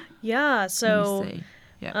 Yeah, so...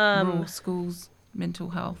 rural schools, mental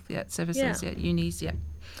health, services, unis,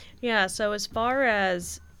 Yeah, so as far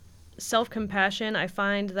as self-compassion, I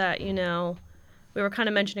find that, you know, we were kind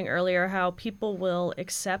of mentioning earlier how people will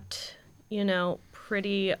accept, you know,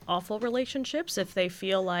 pretty awful relationships if they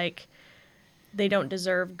feel like they don't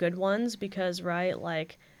deserve good ones because,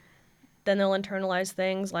 like, then they'll internalize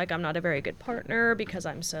things like, I'm not a very good partner because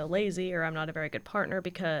I'm so lazy, or I'm not a very good partner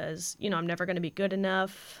because, you know, I'm never going to be good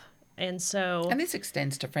enough. And so... And this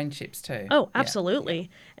extends to friendships too. Oh, absolutely. Yeah.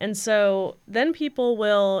 And so then people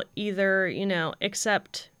will either, you know,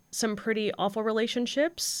 accept some pretty awful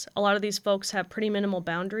relationships. A lot of these folks have pretty minimal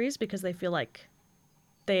boundaries because they feel like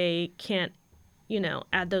they can't, you know,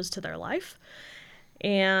 add those to their life.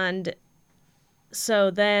 And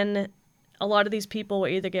so then a lot of these people will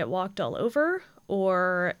either get walked all over,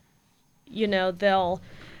 or, you know, they'll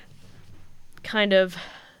kind of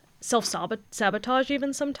self-sabotage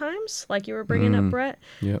even sometimes, like you were bringing up, Brett,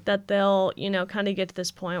 that they'll, you know, kind of get to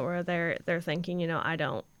this point where they're thinking, you know, I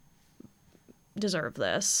don't deserve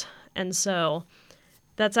this. And so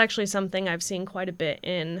that's actually something I've seen quite a bit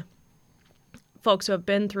in folks who have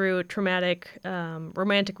been through traumatic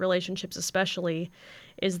romantic relationships especially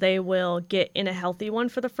is they will get in a healthy one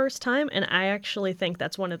for the first time. And I actually think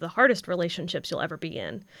that's one of the hardest relationships you'll ever be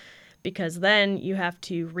in, because then you have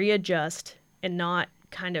to readjust and not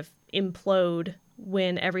kind of implode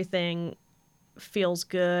when everything feels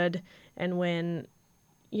good and when,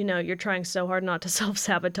 you know, you're trying so hard not to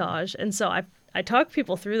self-sabotage. And so I talk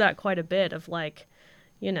people through that quite a bit of like,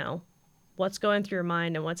 you know, what's going through your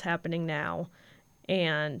mind and what's happening now.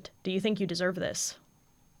 And do you think you deserve this?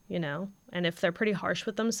 You know, and if they're pretty harsh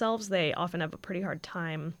with themselves, they often have a pretty hard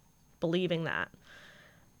time believing that.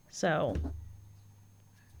 So.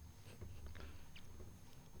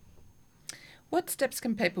 What steps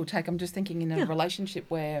can people take? I'm just thinking in a relationship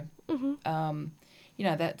where, you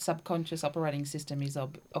know, that subconscious operating system is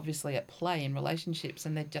obviously at play in relationships,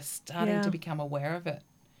 and they're just starting to become aware of it.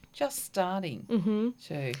 Just starting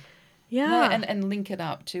to. Yeah. And link it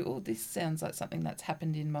up to, oh, this sounds like something that's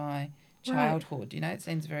happened in my childhood. Right. You know, it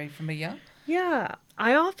seems very familiar. Yeah.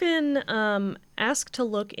 I often ask to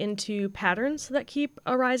look into patterns that keep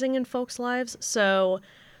arising in folks' lives. So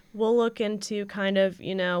we'll look into kind of,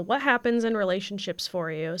 you know, what happens in relationships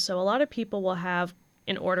for you. So a lot of people will have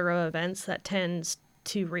an order of events that tends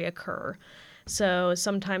to reoccur. So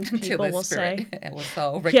sometimes people will say, or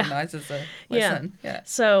soul recognizes a lesson. Yeah.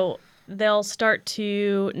 So they'll start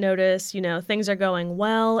to notice, you know, things are going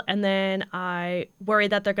well, and then I worry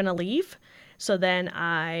that they're going to leave. So then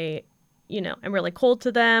I, you know, I'm really cold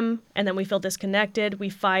to them, and then we feel disconnected, we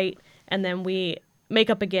fight, and then we make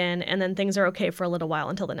up again, and then things are okay for a little while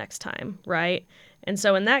until the next time, right? And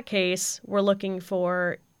so in that case, we're looking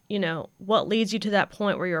for, you know, what leads you to that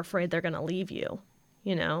point where you're afraid they're going to leave you.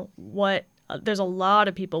 You know, there's a lot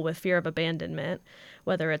of people with fear of abandonment,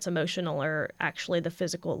 whether it's emotional or actually the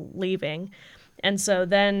physical leaving. And so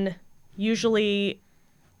then usually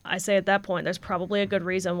I say at that point, there's probably a good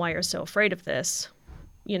reason why you're so afraid of this.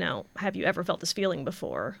 You know, have you ever felt this feeling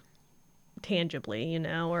before? Tangibly, you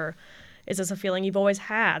know, or is this a feeling you've always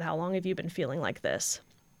had? How long have you been feeling like this?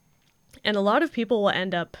 And a lot of people will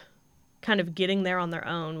end up kind of getting there on their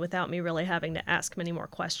own without me really having to ask many more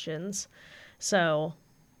questions. So,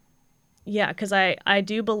 yeah, because I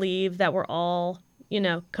do believe that we're all, you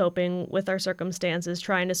know, coping with our circumstances,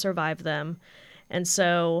 trying to survive them. And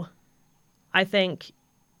so I think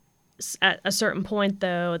at a certain point,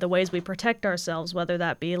 though, the ways we protect ourselves, whether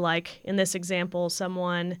that be like in this example,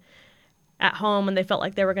 someone at home and they felt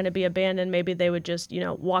like they were going to be abandoned, maybe they would just, you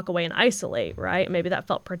know, walk away and isolate, right? Maybe that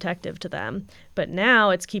felt protective to them. But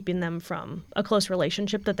now it's keeping them from a close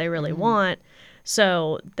relationship that they really want.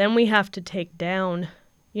 So then we have to take down,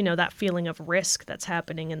 you know, that feeling of risk that's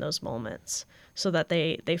happening in those moments so that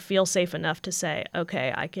they feel safe enough to say,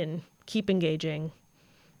 okay, I can keep engaging.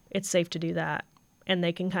 It's safe to do that. And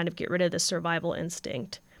they can kind of get rid of this survival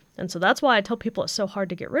instinct. And so that's why I tell people it's so hard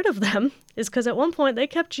to get rid of them, is because at one point they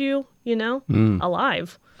kept you, you know,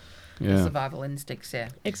 alive. Yeah. The survival instincts, yeah.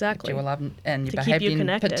 Exactly. You alive and you to behaved keep you in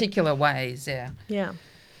connected. Particular ways, yeah. Yeah.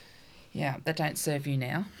 Yeah, that don't serve you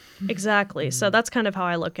now. Exactly. So that's kind of how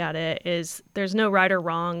I look at it, is there's no right or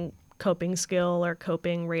wrong coping skill or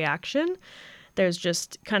coping reaction. There's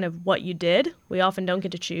just kind of what you did. We often don't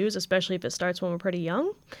get to choose, especially if it starts when we're pretty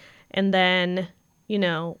young. And then, you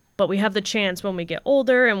know, but we have the chance when we get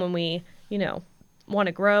older and when we, you know, want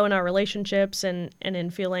to grow in our relationships and in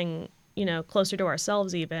feeling, you know, closer to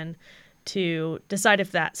ourselves even, to decide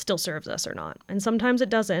if that still serves us or not. And sometimes it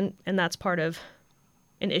doesn't, and that's part of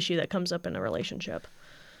an issue that comes up in a relationship.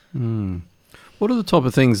 What are the type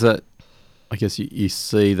of things that I guess you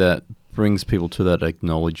see that brings people to that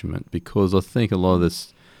acknowledgement? Because I think a lot of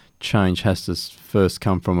this change has to first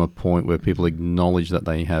come from a point where people acknowledge that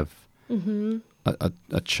they have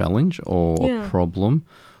a challenge or a problem,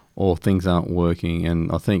 or things aren't working.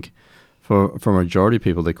 And I think for a majority of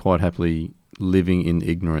people, they're quite happily living in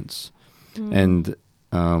ignorance. And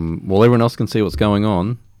while everyone else can see what's going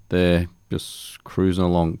on, they're just cruising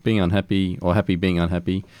along, being unhappy or happy being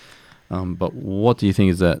unhappy. But what do you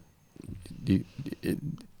think is that?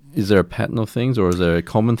 Is there a pattern of things, or is there a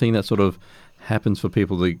common thing that sort of happens for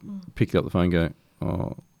people to pick up the phone and go,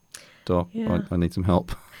 oh, doc, I need some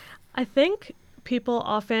help? I think people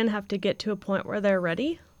often have to get to a point where they're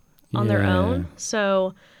ready on their own.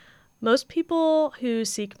 So most people who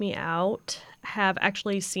seek me out have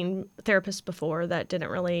actually seen therapists before that didn't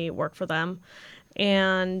really work for them.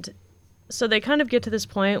 And so they kind of get to this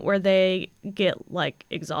point where they get like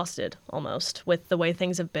exhausted almost with the way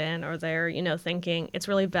things have been, or they're, you know, thinking it's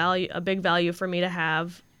really a big value for me to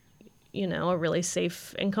have, you know, a really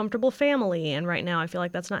safe and comfortable family. And right now I feel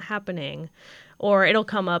like that's not happening. Or it'll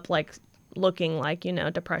come up like looking like,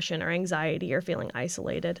 depression or anxiety or feeling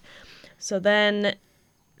isolated. So then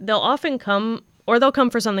they'll often come, or they'll come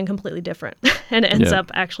for something completely different, and it ends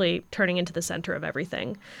up actually turning into the center of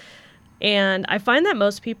everything. And I find that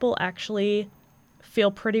most people actually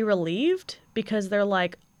feel pretty relieved because they're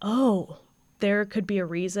like, oh, there could be a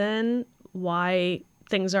reason why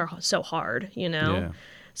things are so hard, Yeah.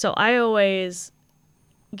 So I always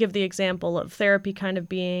give the example of therapy kind of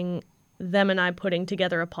being them and I putting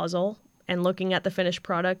together a puzzle and looking at the finished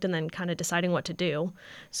product and then kind of deciding what to do.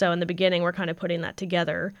 So in the beginning, we're kind of putting that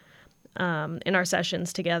together in our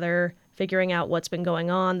sessions together, figuring out what's been going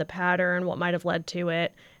on, the pattern, what might have led to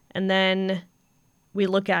it. And then we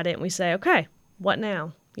look at it and we say, okay, what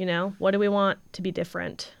now? What do we want to be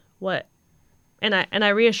different? And I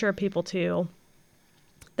reassure people too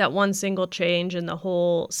that one single change in the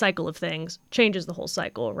whole cycle of things changes the whole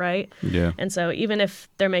cycle, right? Yeah. And so even if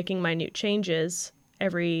they're making minute changes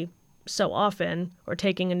every so often or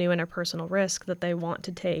taking a new interpersonal risk that they want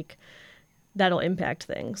to take, that'll impact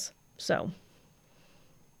things. So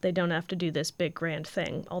they don't have to do this big grand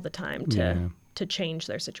thing all the time to change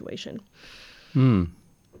their situation.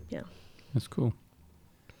 Yeah. That's cool.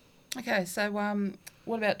 Okay, so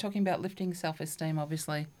what about talking about lifting self-esteem,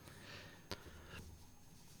 obviously?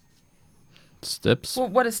 Steps? Well,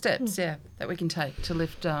 what are steps, that we can take to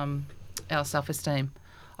lift our self-esteem?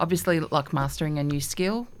 Obviously, like mastering a new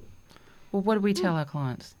skill. Well, what do we tell our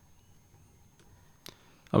clients?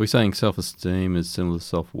 Are we saying self-esteem is similar to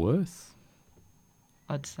self-worth?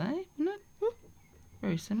 I'd say, isn't it?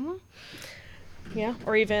 Very similar. Yeah,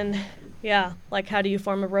 or even, like how do you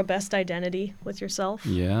form a robust identity with yourself?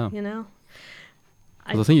 Yeah.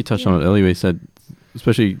 I think you touched on it earlier. You said,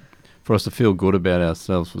 especially for us to feel good about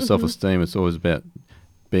ourselves, for self-esteem, it's always about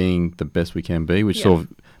being the best we can be, which sort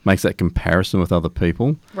of makes that comparison with other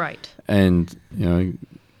people. Right. And,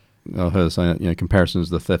 I heard saying that, comparison is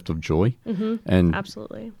the theft of joy. Mm-hmm. And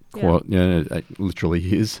absolutely. Quite, it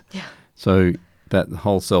literally is. Yeah. So that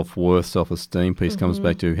whole self-worth, self-esteem piece comes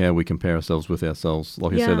back to how we compare ourselves with ourselves.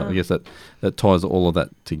 Like you said, I guess that ties all of that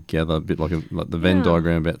together, a bit like the Venn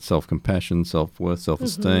diagram about self-compassion, self-worth,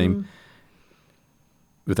 self-esteem,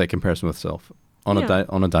 with that comparison with self on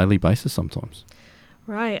a daily basis sometimes.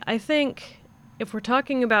 Right. I think if we're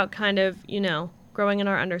talking about kind of, growing in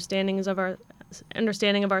our understanding of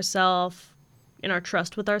ourselves, in our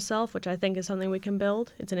trust with ourselves, which I think is something we can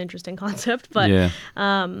build. It's an interesting concept, but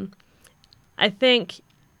I think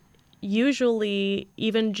usually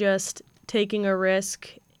even just taking a risk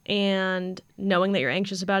and knowing that you're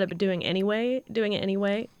anxious about it, but doing it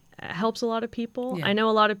anyway, helps a lot of people. Yeah. I know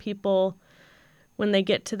a lot of people, when they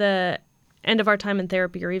get to the end of our time in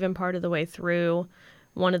therapy or even part of the way through,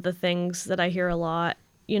 one of the things that I hear a lot,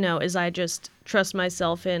 is I just trust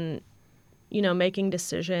myself in, making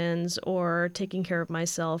decisions or taking care of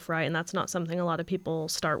myself, right? And that's not something a lot of people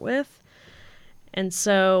start with. And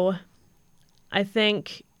so I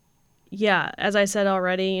think, as I said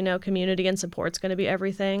already, community and support's going to be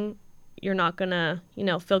everything. You're not going to,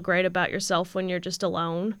 feel great about yourself when you're just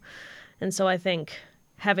alone. And so I think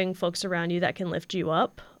having folks around you that can lift you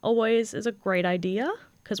up always is a great idea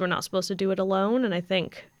because we're not supposed to do it alone. And I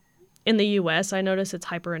think in the U.S., I notice it's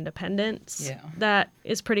hyper-independence that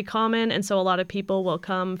is pretty common. And so a lot of people will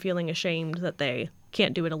come feeling ashamed that they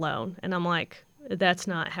can't do it alone. And I'm like, that's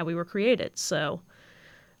not how we were created. So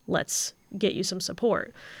let's get you some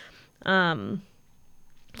support. It's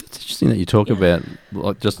interesting that you talk about,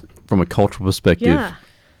 like, just from a cultural perspective. Yeah.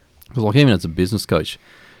 Because, like, even as a business coach,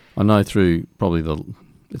 I know through probably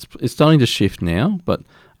it's starting to shift now, but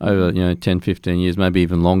over 10, 15 years, maybe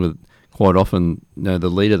even longer, quite often, the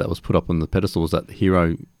leader that was put up on the pedestal was that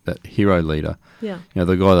hero leader. Yeah.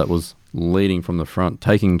 The guy that was leading from the front,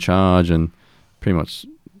 taking charge, and pretty much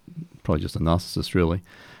probably just a narcissist, really.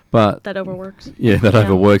 But that overworks. Yeah,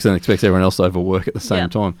 overworks and expects everyone else to overwork at the same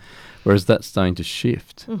time. Whereas that's starting to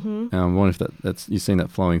shift. Mm-hmm. I wonder if that's you've seen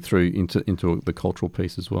that flowing through into the cultural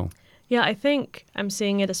piece as well. Yeah, I think I'm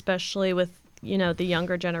seeing it especially with, the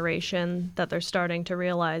younger generation, that they're starting to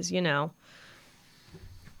realize, a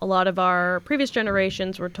lot of our previous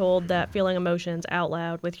generations were told that feeling emotions out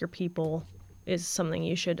loud with your people is something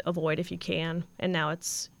you should avoid if you can. And now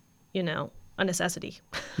it's, a necessity,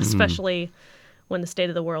 especially when the state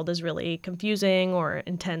of the world is really confusing or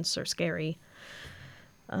intense or scary.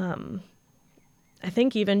 I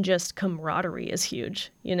think even just camaraderie is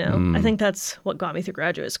huge, I think that's what got me through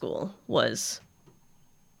graduate school was,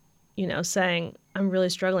 saying, I'm really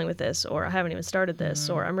struggling with this, or I haven't even started this,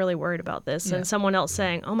 or I'm really worried about this. And someone else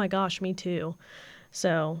saying, oh my gosh, me too.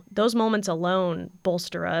 So those moments alone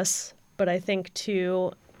bolster us. But I think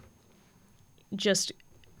too, just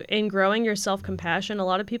in growing your self-compassion, a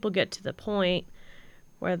lot of people get to the point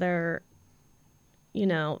where they're,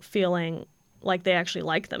 feeling like they actually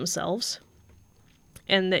like themselves.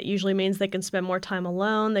 And that usually means they can spend more time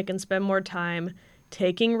alone. They can spend more time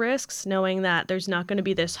taking risks, knowing that there's not going to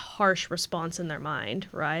be this harsh response in their mind,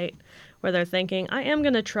 right? Where they're thinking, I am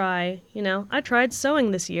going to try, I tried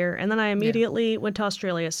sewing this year, and then I immediately went to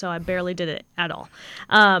Australia, so I barely did it at all.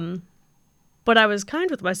 But I was kind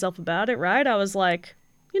with myself about it, right? I was like,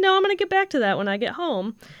 I'm going to get back to that when I get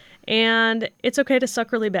home. And it's okay to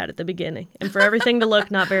suck really bad at the beginning and for everything to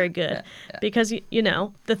look not very good. Because,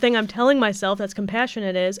 the thing I'm telling myself that's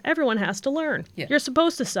compassionate is everyone has to learn. You're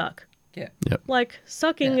supposed to suck. Like,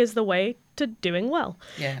 sucking is the way to doing well.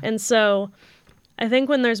 And so I think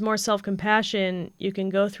when there's more self-compassion, you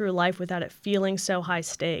can go through life without it feeling so high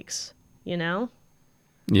stakes,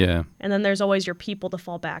 Yeah. And then there's always your people to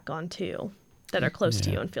fall back on, too, that are close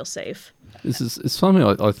to you and feel safe. It's something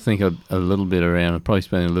I think a little bit around. I've probably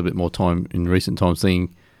spent a little bit more time in recent times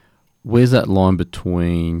thinking, where's that line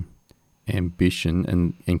between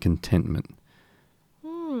ambition and contentment?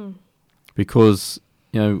 Because,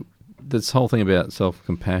 this whole thing about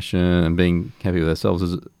self-compassion and being happy with ourselves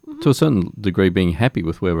is, to a certain degree, being happy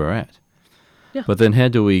with where we're at. But then how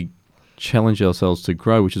do we challenge ourselves to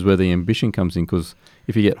grow, which is where the ambition comes in, because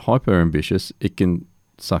if you get hyper-ambitious, it can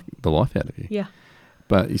suck the life out of you.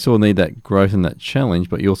 But you sort of need that growth and that challenge,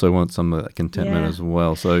 but you also want some of that contentment as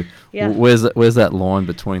well. So where's that line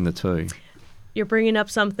between the two? You're bringing up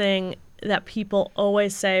something that people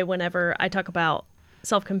always say whenever I talk about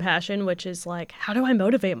self-compassion, which is like, how do I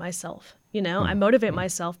motivate myself? I motivate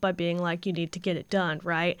myself by being like, you need to get it done,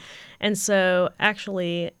 right? And so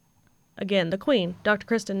actually, again, the Queen, Dr.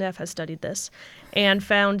 Kristen Neff, has studied this and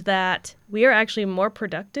found that we are actually more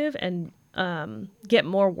productive and get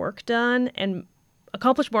more work done and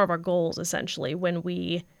accomplish more of our goals, essentially, when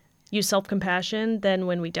we use self-compassion than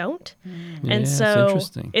when we don't. And so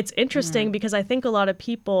it's interesting because I think a lot of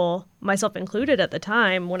people, myself included at the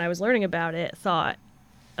time when I was learning about it, thought,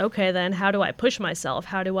 okay, then how do I push myself?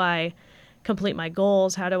 How do I complete my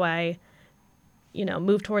goals? How do I,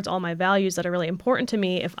 move towards all my values that are really important to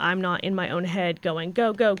me if I'm not in my own head going,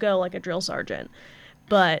 go, go, go, like a drill sergeant?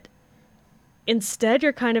 But instead,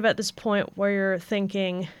 you're kind of at this point where you're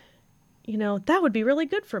thinking, that would be really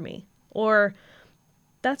good for me, or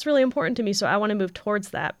that's really important to me, so I want to move towards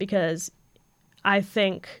that because I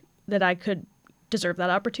think that I could deserve that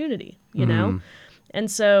opportunity, And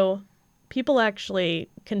so people actually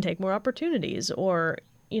can take more opportunities, or,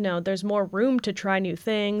 there's more room to try new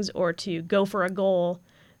things or to go for a goal,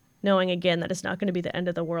 knowing, again, that it's not going to be the end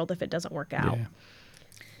of the world if it doesn't work out.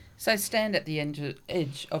 So stand at the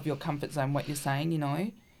edge of your comfort zone, what you're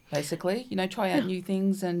saying, basically. Try out new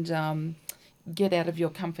things and get out of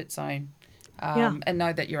your comfort zone and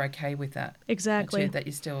know that you're okay with that. Exactly. That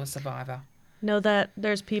you're still a survivor. Know that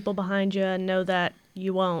there's people behind you and know that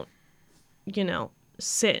you won't,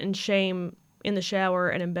 sit in shame in the shower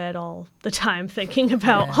and in bed all the time thinking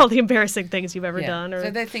about all the embarrassing things you've ever done. Or,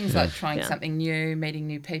 so they're things like trying something new, meeting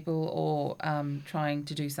new people, or trying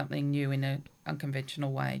to do something new in an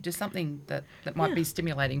unconventional way, just something that might be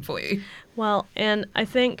stimulating for you. Well, and I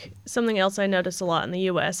think something else I notice a lot in the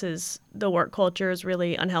U.S. is the work culture is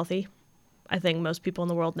really unhealthy. I think most people in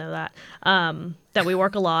the world know that we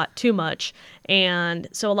work a lot, too much. And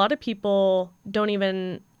so a lot of people don't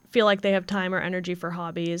even feel like they have time or energy for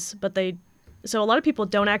hobbies, so a lot of people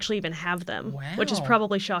don't actually even have them, which is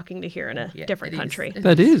probably shocking to hear in a different country.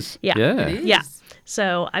 That is. Yeah. It is. Yeah.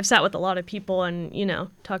 So I've sat with a lot of people and,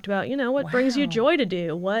 talked about, what brings you joy to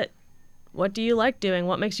do? What do you like doing?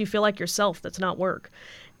 What makes you feel like yourself that's not work?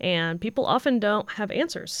 And people often don't have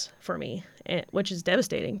answers for me, which is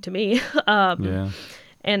devastating to me.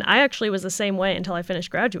 And I actually was the same way until I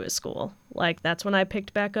finished graduate school. Like, that's when I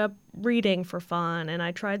picked back up reading for fun, and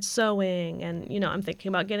I tried sewing, and, I'm thinking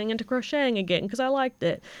about getting into crocheting again because I liked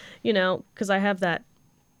it, because I have that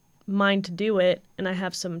mind to do it, and I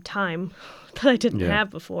have some time that I didn't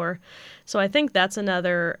have before. So I think that's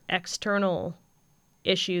another external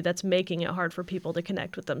issue that's making it hard for people to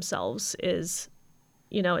connect with themselves is,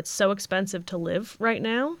 it's so expensive to live right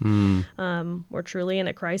now. We're truly in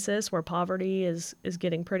a crisis where poverty is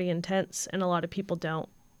getting pretty intense, and a lot of people don't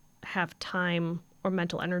have time or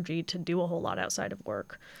mental energy to do a whole lot outside of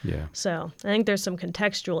work. So I think there's some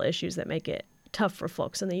contextual issues that make it tough for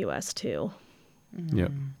folks in the U.S. too.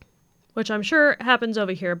 Which I'm sure happens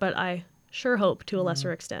over here, but I sure hope to a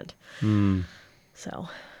lesser extent. So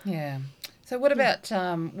So what about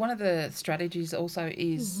one of the strategies also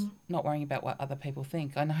is not worrying about what other people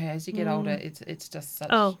think. I know as you get older, it's just such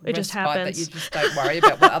it just respite happens. that you just don't worry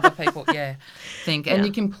about what other people think, and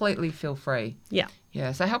you completely feel free. Yeah.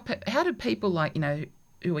 Yeah. So how do people like,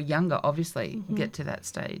 who are younger, obviously, get to that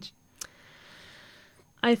stage?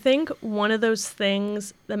 I think one of those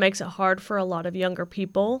things that makes it hard for a lot of younger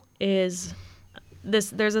people is there's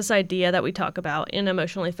this idea that we talk about in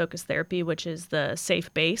emotionally focused therapy, which is the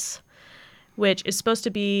safe base, which is supposed to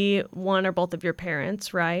be one or both of your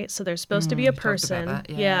parents, right? So there's supposed to be a person,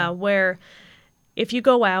 where if you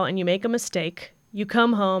go out and you make a mistake, you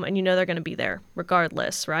come home and you know they're going to be there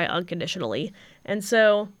regardless, right? Unconditionally. And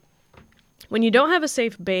so when you don't have a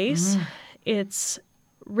safe base, it's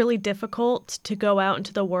really difficult to go out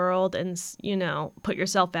into the world and, put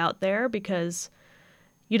yourself out there because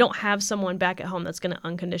you don't have someone back at home that's going to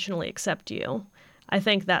unconditionally accept you. I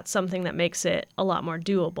think that's something that makes it a lot more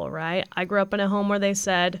doable, right? I grew up in a home where they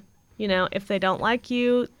said, if they don't like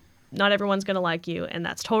you, not everyone's going to like you, and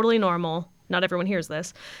that's totally normal. Not everyone hears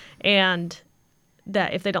this. And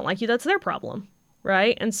that if they don't like you, that's their problem,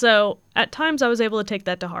 right? And so at times I was able to take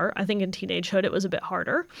that to heart. I think in teenagehood it was a bit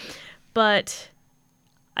harder. But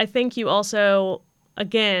I think you also,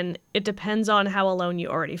 again, it depends on how alone you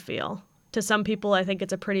already feel. To some people, I think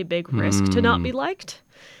it's a pretty big risk to not be liked.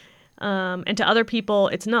 And to other people,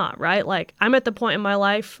 it's not, right? Like, I'm at the point in my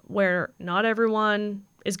life where not everyone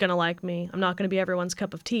is going to like me. I'm not going to be everyone's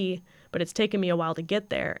cup of tea, but it's taken me a while to get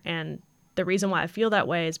there. And the reason why I feel that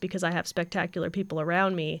way is because I have spectacular people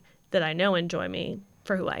around me that I know enjoy me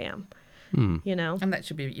for who I am. And that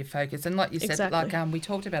should be your focus. And like you said, we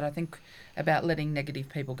talked about, I think, about letting negative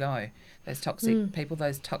people go, those toxic people,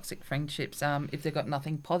 those toxic friendships. If they've got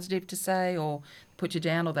nothing positive to say or put you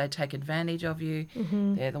down or they take advantage of you,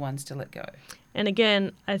 they're the ones to let go. And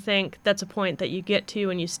again, I think that's a point that you get to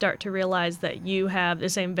when you start to realize that you have the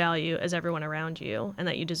same value as everyone around you and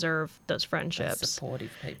that you deserve those friendships. Those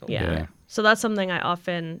supportive people. Yeah. So that's something I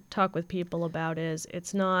often talk with people about is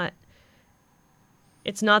it's not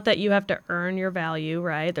that you have to earn your value,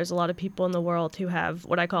 right? There's a lot of people in the world who have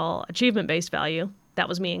what I call achievement-based value. That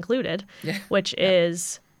was me included, which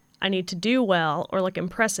is I need to do well or look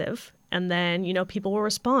impressive. And then, people will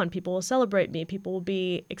respond. People will celebrate me. People will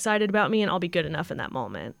be excited about me, and I'll be good enough in that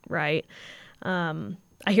moment, right? I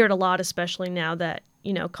hear it a lot, especially now that,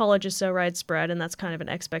 college is so widespread, and that's kind of an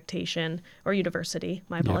expectation, or university,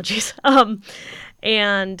 my apologies.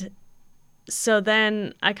 And so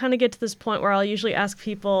then I kind of get to this point where I'll usually ask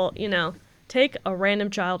people, take a random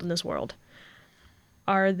child in this world.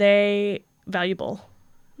 Are they valuable?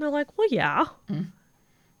 And they're like, well, yeah.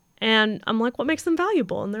 And I'm like, what makes them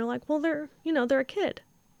valuable? And they're like, well, they're a kid.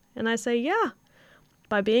 And I say, yeah,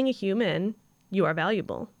 by being a human, you are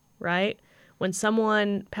valuable, right? When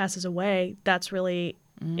someone passes away, that's really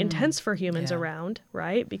intense for humans around,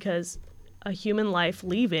 right? Because a human life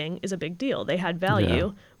leaving is a big deal. They had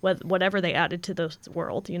value, whatever they added to the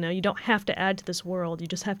world. You don't have to add to this world. You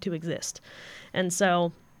just have to exist. And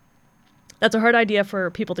so that's a hard idea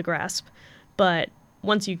for people to grasp. But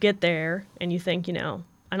once you get there and you think,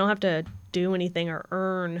 I don't have to do anything or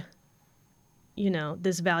earn,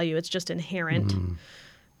 this value, it's just inherent.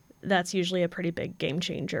 That's usually a pretty big game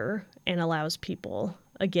changer and allows people,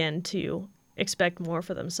 again, to expect more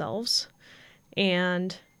for themselves.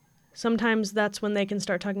 And sometimes that's when they can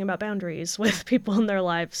start talking about boundaries with people in their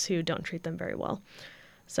lives who don't treat them very well.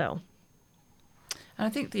 So. And I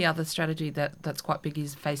think the other strategy that's quite big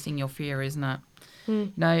is facing your fear, isn't it?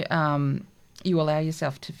 You allow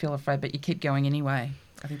yourself to feel afraid, but you keep going anyway.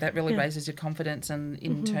 I think that really raises your confidence and,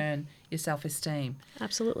 in turn, your self-esteem.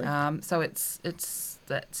 Absolutely. So it's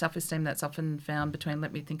that self-esteem that's often found between,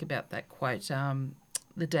 let me think about that quote,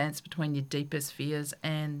 the dance between your deepest fears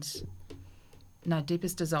and... No,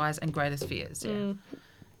 deepest desires and greatest fears.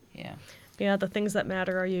 Yeah, the things that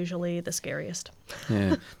matter are usually the scariest.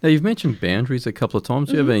 Yeah. Now, you've mentioned boundaries a couple of times.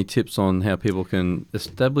 Do you have any tips on how people can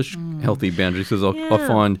establish healthy boundaries? Because I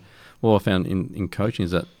find, what I found in coaching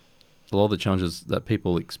is that a lot of the challenges that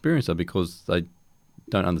people experience are because they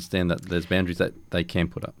don't understand that there's boundaries that they can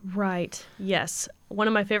put up. Right. Yes. One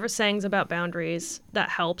of my favorite sayings about boundaries that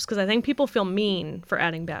helps, because I think people feel mean for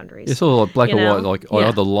adding boundaries. It's sort of like black or white, like I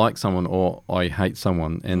either like someone or I hate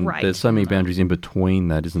someone, and there's so many boundaries in between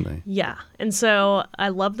that, isn't there? Yeah. And so I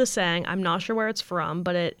love the saying, I'm not sure where it's from,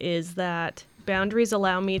 but it is that boundaries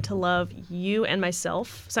allow me to love you and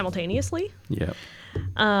myself simultaneously. Yeah.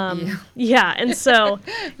 And so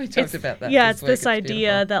we talked about that. Yeah, it's this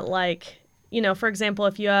idea that, like, for example,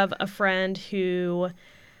 if you have a friend who,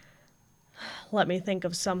 let me think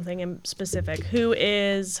of something in specific, who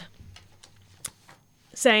is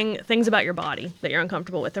saying things about your body that you're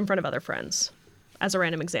uncomfortable with in front of other friends, as a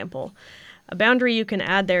random example. A boundary you can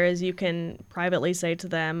add there is you can privately say to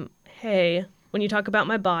them, hey, when you talk about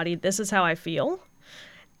my body, this is how I feel.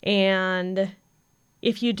 And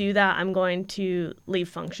if you do that, I'm going to leave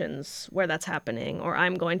functions where that's happening, or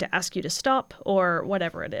I'm going to ask you to stop, or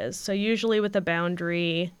whatever it is. So usually with a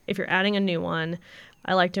boundary, if you're adding a new one,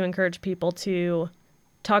 I like to encourage people to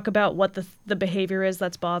talk about what the behavior is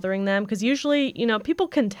that's bothering them. Because usually, people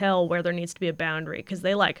can tell where there needs to be a boundary because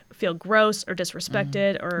they feel gross or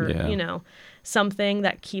disrespected or, something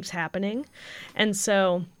that keeps happening. And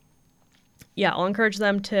so, I'll encourage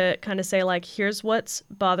them to kind of say, here's what's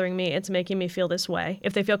bothering me. It's making me feel this way.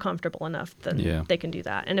 If they feel comfortable enough, then they can do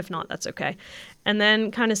that. And if not, that's okay. And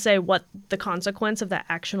then kind of say what the consequence of that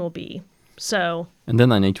action will be. So. And then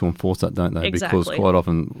they need to enforce that, don't they? Exactly. Because quite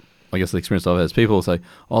often, I guess the experience I've had is people will say,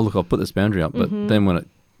 oh, look, I'll put this boundary up. But then when it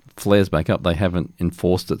flares back up, they haven't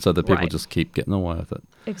enforced it. So that people just keep getting away with it.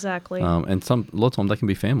 Exactly. And a lot of times they can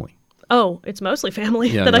be family. Oh, it's mostly family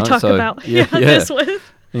that I talk about this with.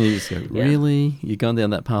 And you just go, really? You're going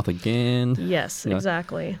down that path again? Yes,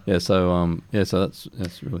 exactly. Yeah, so that's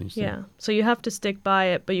really interesting. Yeah, so you have to stick by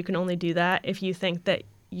it, but you can only do that if you think that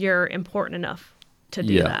you're important enough to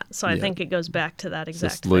do that. So I think it goes back to that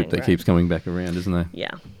exact thing. This loop that keeps coming back around, isn't it?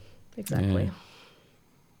 Yeah, exactly. Yeah.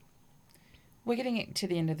 We're getting to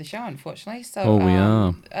the end of the show, unfortunately. So, we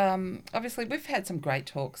are. Obviously, we've had some great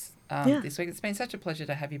talks this week. It's been such a pleasure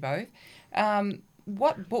to have you both.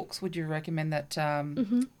 What books would you recommend that,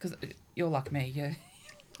 because you're like me,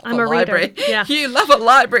 I'm a library. Reader. Yeah. You love a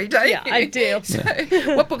library, don't you? Yeah, I do. So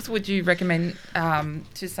what books would you recommend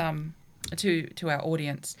to our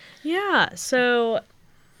audience? Yeah, so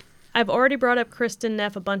I've already brought up Kristin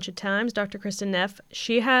Neff a bunch of times, Dr. Kristin Neff.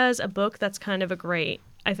 She has a book that's kind of a great,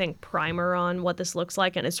 I think, primer on what this looks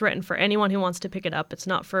like, and it's written for anyone who wants to pick it up. It's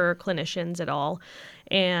not for clinicians at all,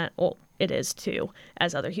 and it is too,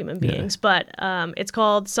 as other human beings. But it's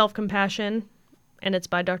called Self-Compassion, and it's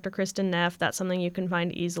by Dr. Kristin Neff. That's something you can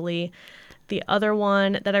find easily. The other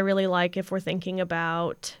one that I really like if we're thinking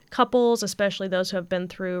about couples, especially those who have been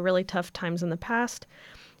through really tough times in the past,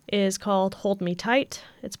 is called Hold Me Tight.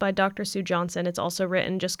 It's by Dr. Sue Johnson. It's also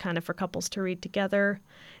written just kind of for couples to read together.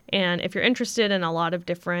 And if you're interested in a lot of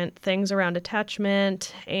different things around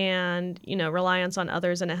attachment and, reliance on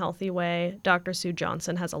others in a healthy way, Dr. Sue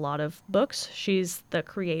Johnson has a lot of books. She's the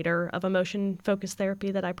creator of emotion-focused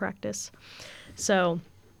therapy that I practice. So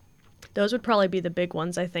those would probably be the big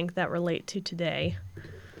ones, I think, that relate to today.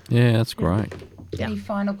 Yeah, that's great. Yeah. Any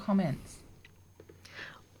final comments?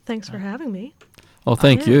 Thanks for having me. Oh,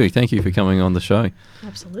 thank you. Thank you for coming on the show.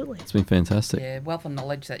 Absolutely. It's been fantastic. Yeah, wealth of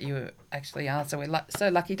knowledge that you actually are. So we're so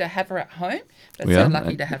lucky to have her at home, but so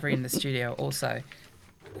lucky to have her in the studio also.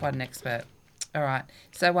 Quite an expert. All right.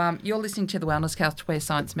 So you're listening to The Wellness Couch, where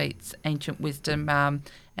science meets ancient wisdom,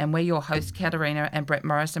 and we're your hosts, Katerina and Brett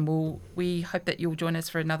Morris, and we hope that you'll join us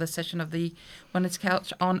for another session of The Wellness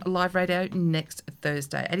Couch on live radio next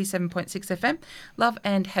Thursday, 87.6 FM. Love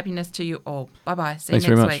and happiness to you all. Bye-bye. See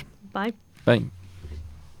you next week. Bye. Bye.